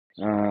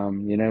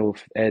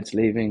 With ads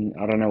leaving,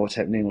 I don't know what's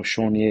happening with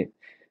Sean yet,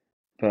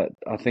 but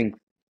I think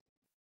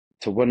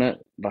to win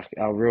it, like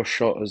our real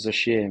shot is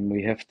this year, and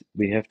we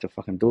have to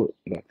fucking do it.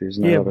 Like there's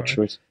no other Bro.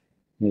 choice.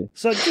 Yeah.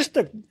 So just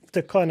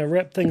to kind of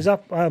wrap things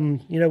up,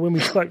 when we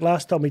spoke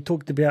last time, we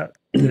talked about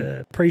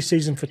the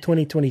preseason for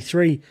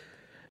 2023,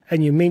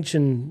 and you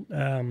mentioned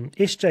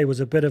SJ was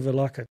a bit of an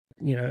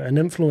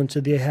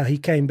influencer there, how he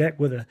came back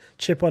with a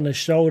chip on his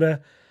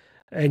shoulder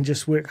and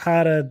just worked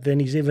harder than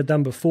he's ever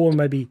done before,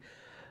 maybe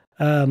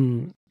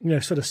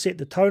sort of set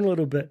the tone a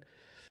little bit.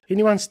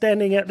 Anyone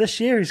standing out this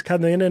year who's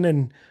come in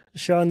and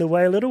showing the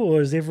way a little,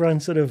 or is everyone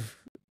sort of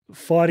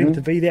fighting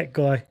to be that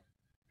guy?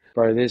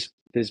 Bro,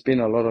 there's been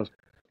a lot of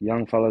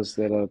young fellas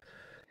that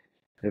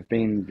have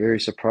been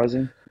very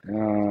surprising.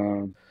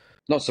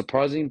 Not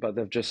surprising, but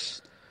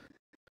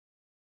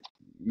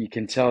you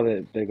can tell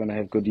that they're going to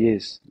have good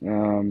years.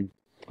 The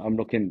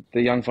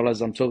young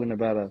fellas I'm talking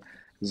about are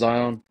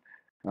Zion,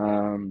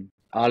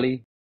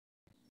 Ali,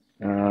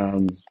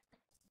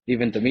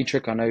 even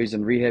Dimitrik. I know he's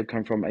in rehab,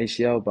 come from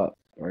ACL, but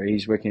or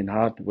he's working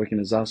hard, working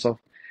his ass off.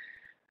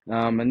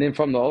 And then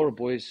from the older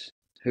boys,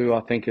 who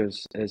I think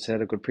has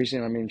had a good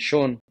preseason. I mean,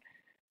 Sean,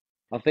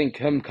 I think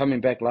him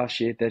coming back last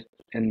year, that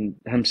and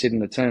him setting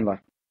the tone,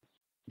 like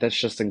that's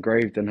just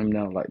engraved in him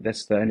now. Like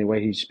that's the only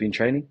way he's been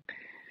training,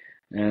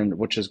 and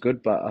which is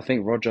good. But I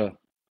think Roger,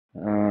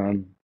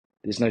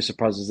 there's no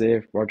surprises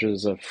there. Roger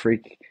is a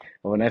freak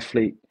of an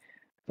athlete,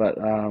 but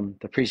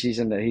the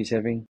preseason that he's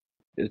having,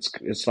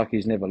 it's like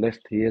he's never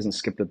left. He hasn't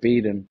skipped a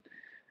beat, and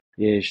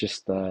yeah,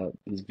 he's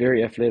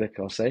very athletic,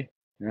 I'll say.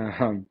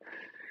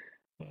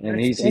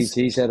 And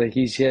he's had a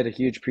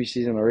huge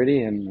preseason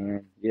already,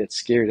 and yeah, it's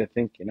scary to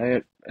think, in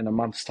a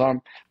month's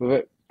time.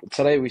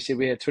 Today we said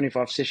we had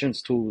 25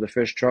 sessions till the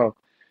first trial,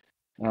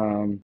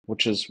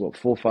 which is 4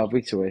 or 5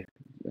 weeks away.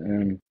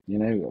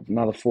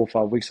 Another 4 or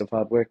 5 weeks of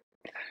hard work.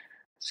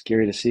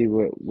 Scary to see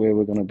where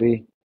we're going to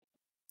be.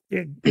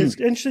 Yeah, it's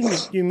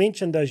interesting you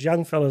mentioned those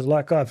young fellas.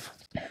 Like I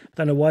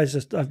don't know why,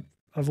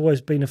 I've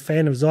always been a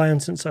fan of Zion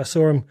since I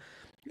saw him.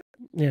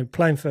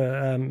 Playing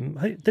for,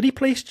 did he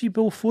play SG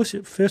Ball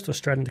first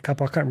Australian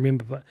Cup? I can't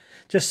remember, but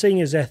just seeing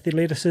his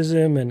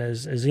athleticism and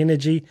his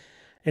energy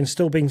and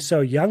still being so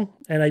young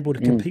and able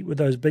to compete with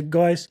those big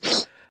guys.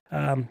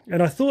 And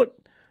I thought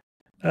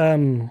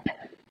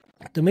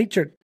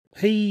Dimitri,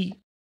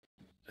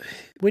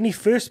 when he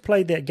first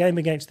played that game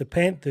against the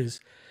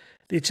Panthers,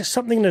 there's just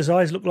something in his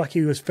eyes looked like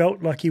he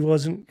felt like he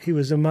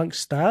was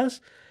amongst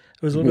stars.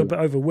 It was a little bit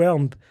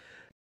overwhelmed.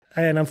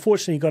 And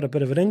unfortunately, he got a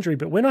bit of an injury.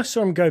 But when I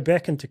saw him go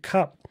back into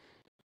Cup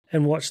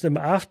and watched him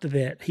after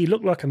that, he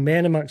looked like a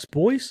man amongst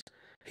boys.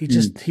 He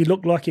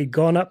looked like he'd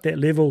gone up that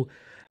level.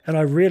 And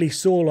I really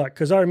saw,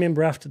 because I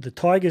remember after the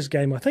Tigers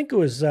game, I think it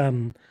was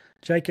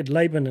Jacob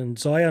Laban and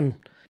Zion,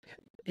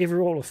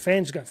 all the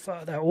fans go,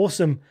 "Oh, they're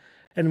awesome."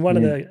 And one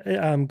of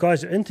the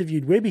guys that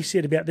interviewed Webby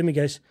said about them, he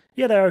goes,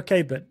 "Yeah, they're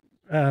okay, but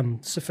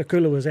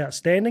Sifakula was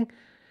outstanding."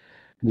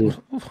 Yeah.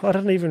 I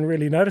didn't even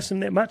really notice him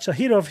that much.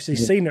 He'd obviously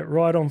seen it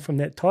right on from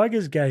that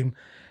Tigers game,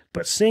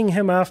 but seeing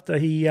him after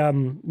he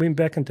went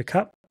back into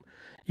Cup,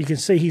 you can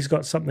see he's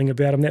got something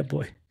about him, that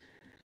boy.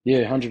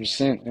 Yeah,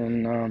 100%.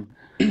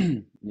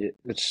 And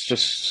it's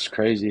just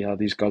crazy how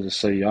these guys are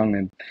so young.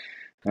 And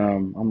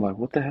I'm like,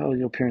 what the hell are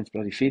your parents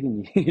bloody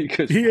feeding you?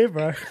 Yeah,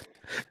 bro.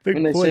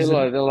 When they say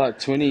they're like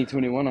 20,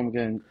 21, I'm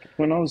going,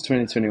 when I was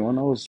 20, 21,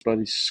 I was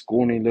bloody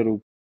scrawny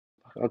little,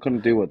 I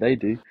couldn't do what they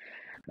do.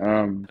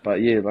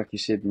 But yeah, like you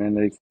said, man,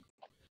 they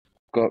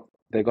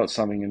got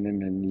something in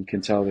them, and you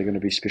can tell they're going to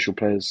be special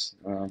players.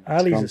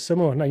 Ali's a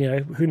similar.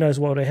 Who knows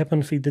what would have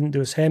happened if he didn't do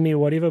his hammy or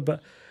whatever.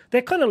 But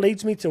that kind of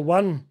leads me to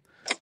one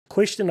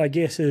question, I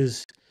guess,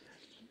 is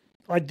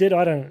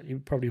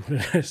you probably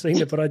wouldn't have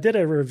seen it, but I did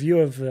a review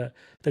of the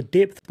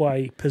depth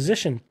by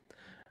position,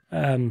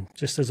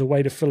 just as a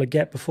way to fill a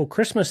gap before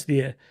Christmas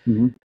there.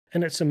 Mm-hmm.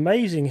 And it's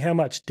amazing how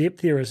much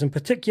depth there is, and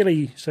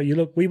particularly, so you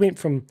look, we went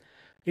from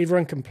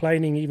everyone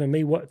complaining, even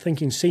me,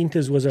 thinking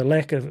centres was a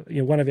lack of,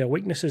 one of our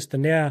weaknesses, to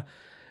now,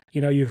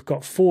 you've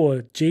got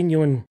 4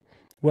 genuine,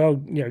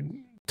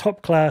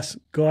 top class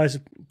guys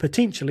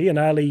potentially, and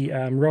Ali,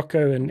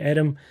 Rocco, and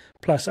Adam,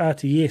 plus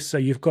RTS. So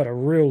you've got a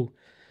real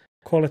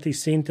quality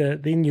centre.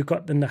 Then you've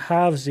got in the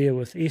halves there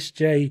with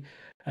SJ,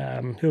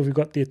 who have we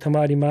got there?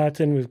 Tamari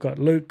Martin, we've got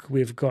Luke,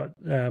 we've got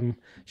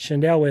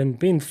Chanel, and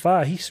Ben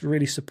Farr. He's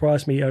really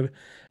surprised me over.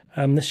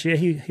 This year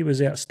he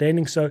was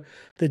outstanding. So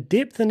the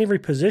depth in every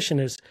position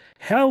is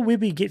how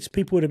Webby gets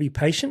people to be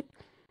patient,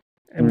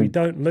 and we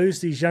don't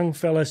lose these young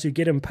fellas who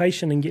get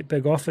impatient and get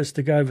big offers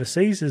to go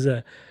overseas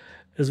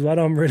is what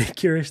I'm really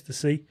curious to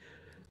see.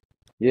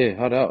 Yeah,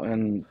 hard out.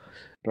 And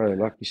bro,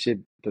 like you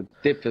said, the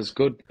depth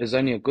is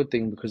only a good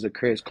thing because it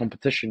creates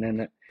competition and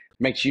it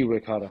makes you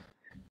work harder.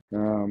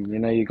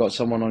 You got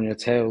someone on your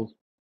tail,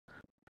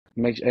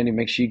 only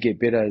makes you get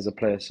better as a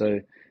player.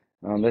 So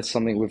that's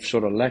something we've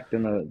sort of lacked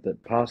in the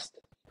past,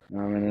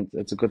 and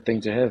it's a good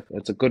thing to have.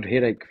 It's a good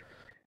headache.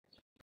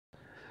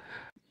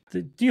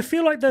 Do you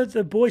feel like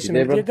the boys,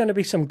 there are going to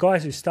be some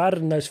guys who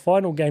started in those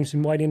final games who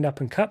might end up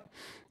in Cup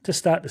to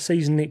start the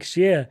season next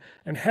year,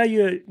 and how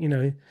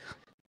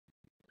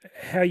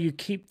how you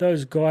keep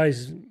those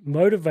guys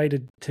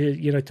motivated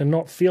to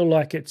not feel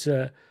like it's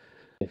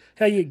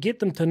how you get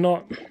them to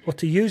not, or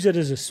to use it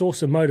as a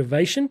source of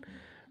motivation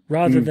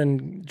rather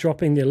than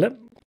dropping their lip.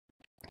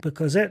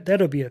 Because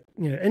that'll be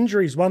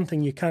injury is one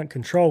thing you can't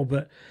control,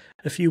 but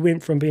if you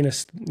went from being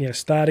a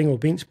starting or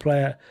bench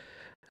player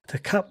to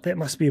Cup, that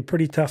must be a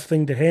pretty tough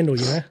thing to handle,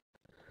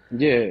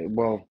 Yeah,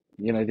 well,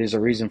 there's a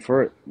reason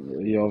for it.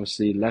 You're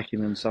obviously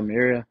lacking in some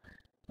area,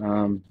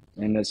 and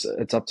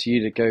it's up to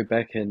you to go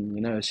back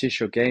and assess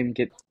your game,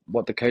 get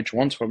what the coach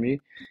wants from you,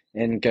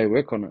 and go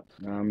work on it.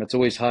 It's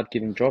always hard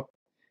getting dropped.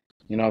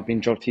 I've been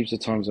dropped heaps of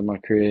times in my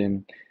career,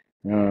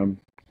 and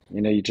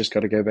you just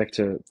got to go back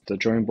to the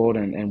drawing board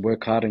and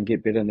work hard and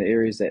get better in the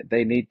areas that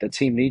the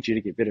team needs you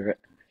to get better at.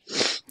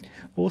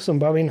 Awesome.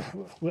 But I mean,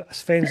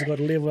 us fans have got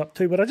to level up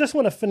too. But I just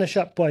want to finish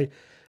up by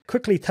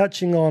quickly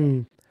touching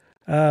on,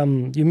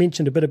 you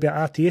mentioned a bit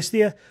about RTS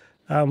there.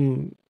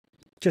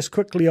 Just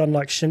quickly on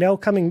Chanel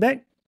coming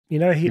back.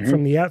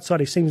 From the outside,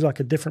 he seems like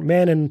a different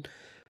man. And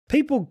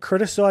people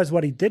criticise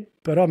what he did,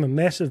 but I'm a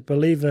massive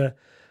believer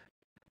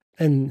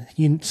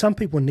in some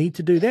people need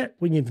to do that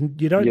when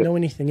you don't know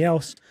anything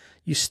else.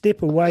 You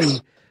step away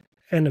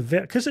and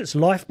because it's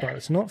life, bro.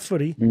 It's not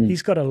footy.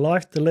 He's got a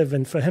life to live,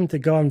 and for him to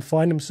go and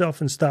find himself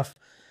and stuff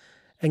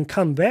and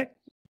come back,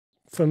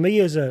 for me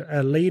as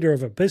a leader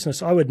of a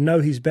business, I would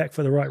know he's back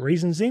for the right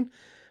reasons then.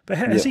 But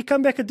has he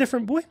come back a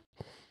different boy?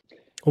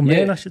 Or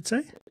man, I should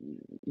say?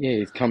 Yeah,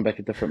 he's come back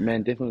a different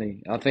man,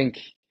 definitely. I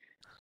think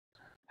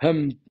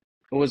it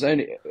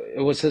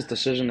was his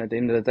decision at the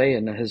end of the day,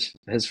 and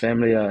his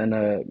family are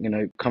in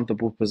a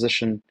comfortable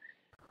position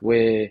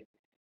where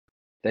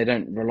they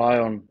don't rely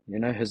on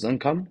his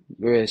income,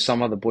 where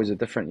some other boys are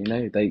different.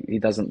 They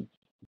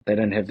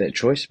don't have that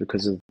choice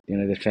because of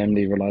their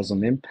family relies on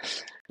them,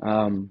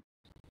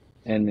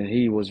 and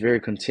he was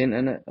very content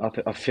in it.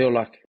 I feel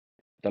like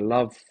the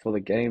love for the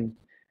game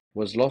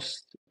was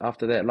lost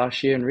after that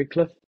last year in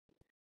Redcliffe,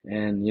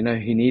 and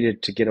he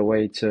needed to get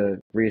away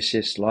to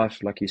reassess life,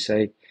 like you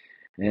say,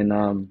 and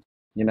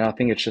I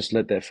think it's just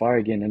lit that fire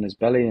again in his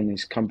belly, and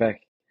he's come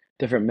back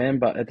different man.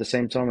 But at the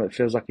same time, it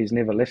feels like he's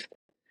never left.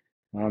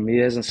 He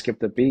hasn't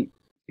skipped a beat.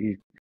 He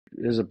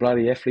is a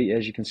bloody athlete,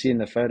 as you can see in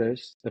the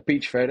photos, the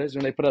beach photos.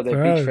 When they put up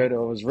that beach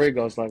photo of his rig,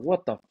 I was like,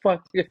 what the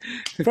fuck?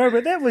 Bro,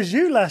 but that was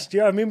you last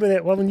year. I remember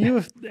that one when you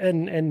were,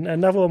 and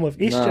another one with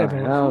SJ.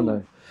 Hell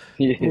no.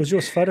 Yeah. It was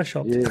yours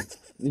photoshopped.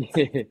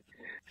 Yeah,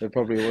 it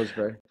probably was,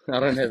 bro. I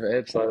don't have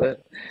abs like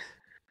that.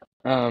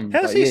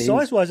 How's he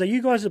size-wise? Are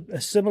you guys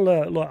a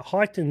similar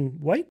height and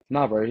weight?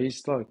 Nah, bro.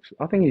 He's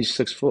I think he's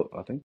 6 foot,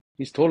 I think.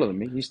 He's taller than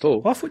me. He's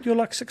tall. I thought you were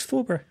like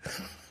 6'4", bro.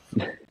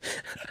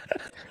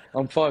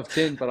 I'm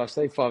 5'10", but I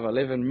say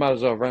 5'11". Might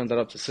as well round it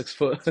up to 6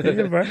 foot.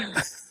 Yeah, bro.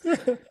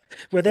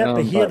 Without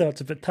the hair, though, it's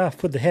a bit tough.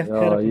 Put the hat.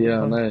 Oh,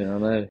 yeah, I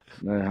know.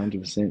 No,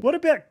 100%. What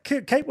about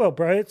Capewell,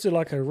 bro? It's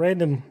like a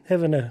random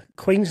having a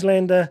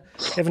Queenslander.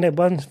 Haven't had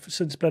one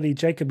since bloody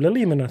Jacob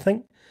Lilliman, I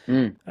think.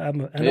 An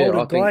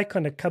older guy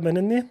kind of coming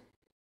in there.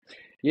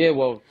 Yeah,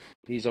 well,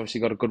 he's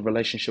obviously got a good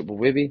relationship with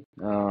Webby.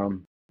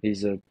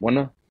 He's a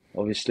winner,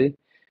 obviously.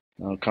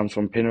 Comes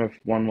from Penrith,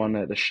 won one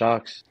at the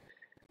Sharks.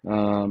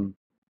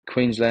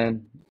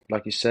 Queensland,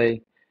 like you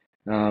say.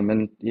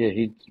 And yeah,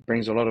 he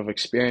brings a lot of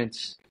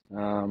experience.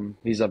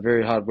 He's a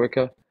very hard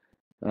worker.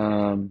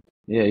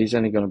 He's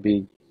going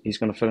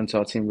to fit into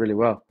our team really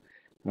well.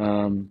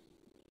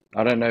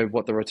 I don't know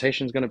what the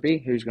rotation is going to be,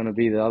 who's going to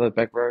be the other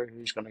back row,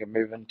 who's going to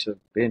move into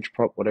bench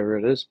prop, whatever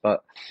it is.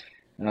 But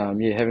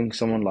having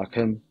someone like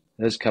him,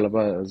 his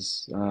caliber,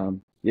 is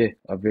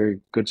a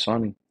very good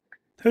signing.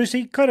 Who's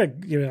he kind of,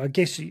 I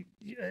guess,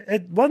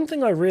 one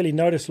thing I really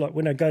noticed, like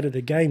when I go to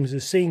the games,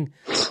 is seeing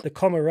the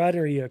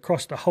camaraderie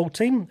across the whole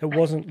team. It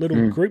wasn't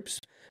little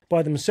groups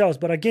by themselves,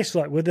 but I guess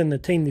like within the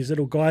team, there's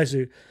little guys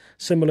who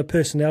similar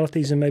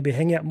personalities and maybe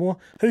hang out more.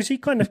 Who's he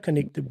kind of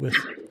connected with?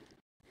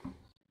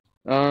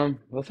 I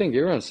think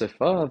everyone so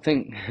far. I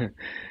think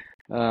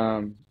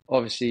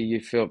obviously you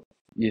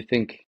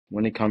think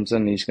when he comes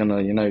in, he's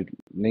gonna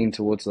lean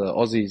towards the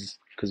Aussies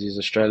because he's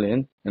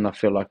Australian, and I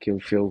feel like he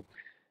would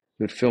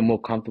feel more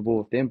comfortable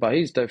with them. But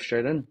he's dove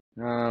straight in.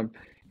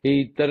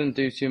 He didn't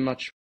do too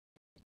much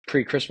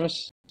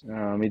pre-Christmas.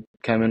 He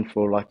came in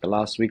for like the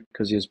last week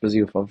because he was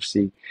busy with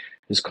obviously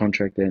his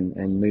contract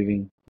and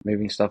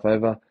moving stuff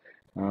over.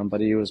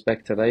 But he was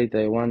back today,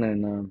 day one,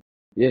 and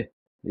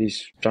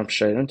he's jumped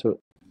straight into it.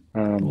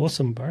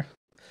 Awesome, bro.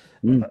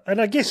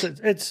 And I guess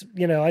it's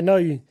I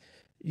know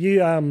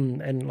you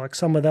and like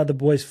some of the other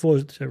boys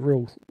forged a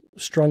real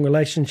strong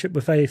relationship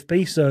with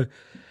AFB, so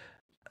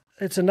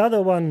it's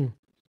another one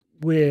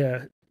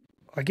where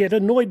I get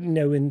annoyed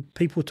when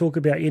people talk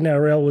about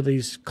NRL with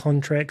these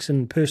contracts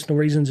and personal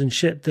reasons and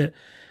shit, that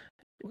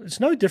it's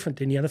no different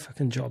than any other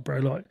fucking job, bro.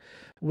 Like,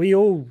 we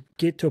all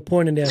get to a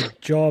point in our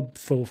job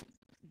for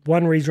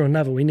one reason or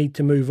another. We need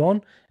to move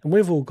on, and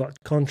we've all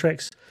got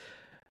contracts.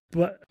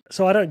 But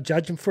so I don't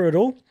judge them for it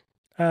all.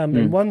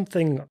 And one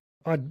thing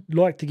I'd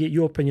like to get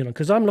your opinion on,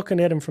 because I'm looking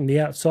at him from the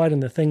outside,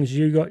 and the things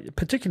you got,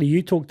 particularly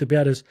you talked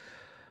about, is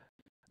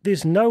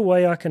there's no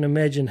way I can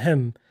imagine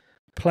him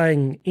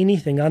playing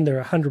anything under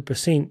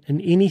 100%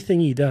 in anything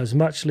he does,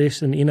 much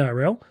less in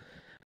NRL,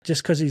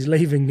 just because he's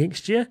leaving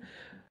next year.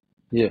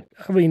 Yeah.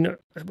 I mean,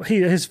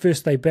 his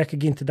first day back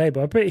again today,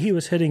 but I bet he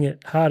was hitting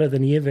it harder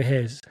than he ever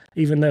has,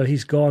 even though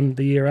he's gone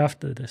the year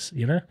after this,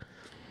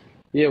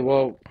 Yeah,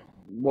 well,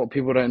 what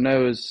people don't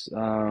know is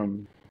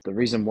the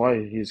reason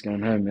why he's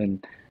going home.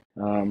 And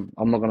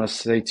I'm not going to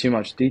say too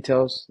much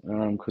details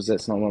because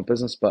that's not my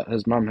business, but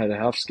his mum had a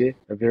health scare,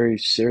 a very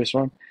serious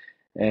one.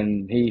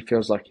 And he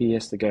feels like he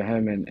has to go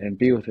home and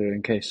be with her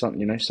in case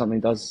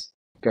something does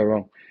go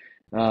wrong.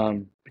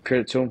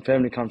 Credit to him,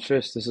 family comes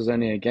first. This is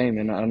only a game,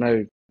 and I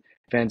know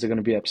fans are going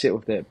to be upset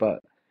with that.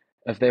 But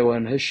if they were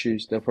in his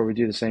shoes, they'll probably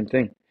do the same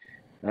thing.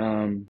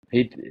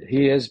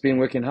 He has been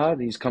working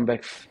hard. He's come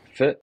back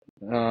fit.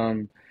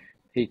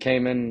 He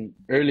came in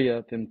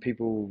earlier than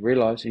people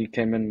realise. He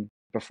came in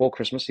before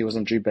Christmas. He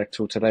wasn't due back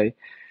till today.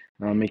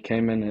 He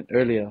came in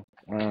earlier,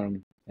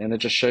 and it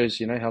just shows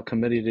how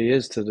committed he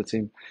is to the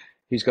team.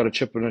 He's got a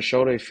chip on his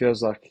shoulder. He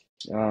feels like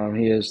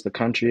He is the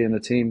country and the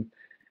team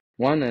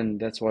won, and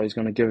that's why he's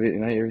going to give it,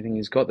 everything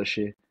he's got this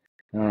year.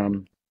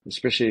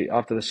 Especially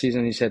after the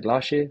season he's had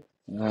last year.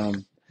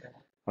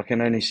 I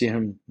can only see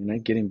him,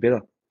 getting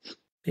better.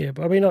 Yeah,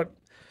 but I mean,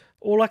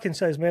 all I can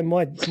say is, man,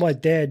 my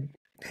dad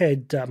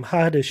had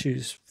heart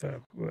issues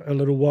for a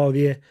little while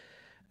there,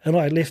 and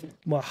I left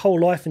my whole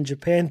life in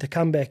Japan to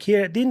come back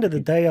here. At the end of the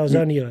day, I was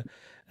only a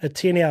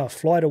 10-hour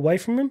flight away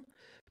from him,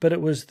 but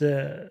it was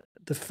the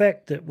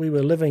fact that we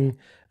were living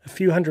a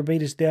few hundred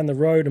meters down the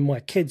road and my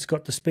kids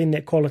got to spend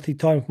that quality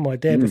time with my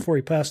dad before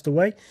he passed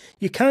away.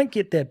 You can't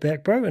get that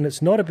back, bro, and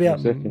it's not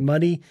about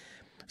money.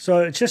 So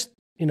it's just,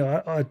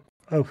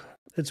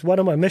 it's one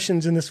of my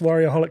missions in this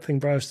Warriorholic thing,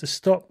 bro, is to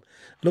stop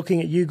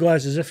looking at you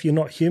guys as if you're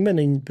not human,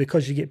 and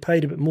because you get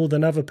paid a bit more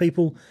than other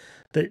people,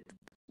 that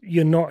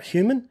you're not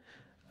human.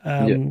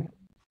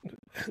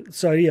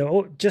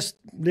 So, just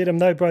let him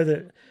know, bro,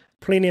 that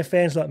plenty of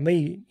fans like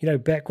me,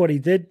 back what he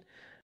did,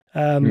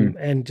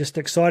 and just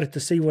excited to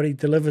see what he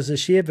delivers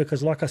this year,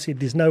 because like I said,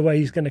 there's no way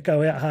he's going to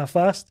go out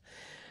half-assed.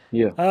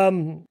 Yeah.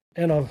 And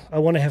I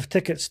want to have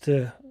tickets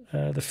to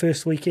the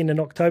first weekend in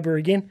October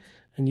again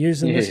and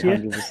use them this year.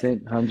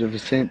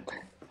 100%.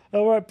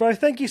 All right, bro.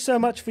 Thank you so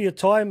much for your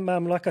time.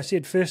 Like I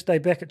said, first day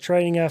back at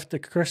training after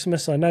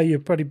Christmas. I know you're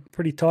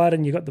pretty tired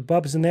and you got the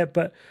bubs and that,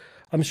 but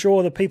I'm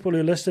sure the people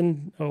who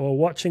listen or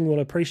watching will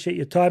appreciate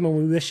your time, and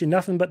we wish you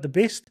nothing but the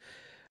best.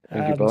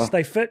 Thank you,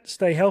 stay fit,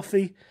 stay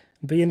healthy,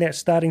 and be in that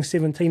starting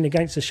 17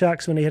 against the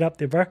Sharks when you head up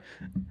there, bro.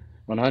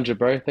 100,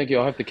 bro. Thank you.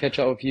 I'll have to catch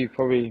up with you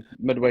probably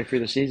midway through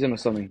the season or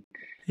something.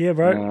 Yeah,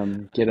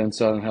 bro. Get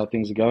insight on how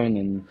things are going,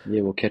 and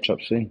we'll catch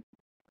up soon.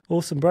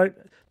 Awesome, bro.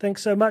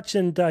 Thanks so much,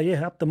 and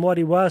up the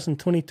mighty Wars in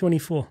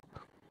 2024.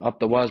 Up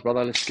the Wars,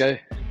 brother. Let's go.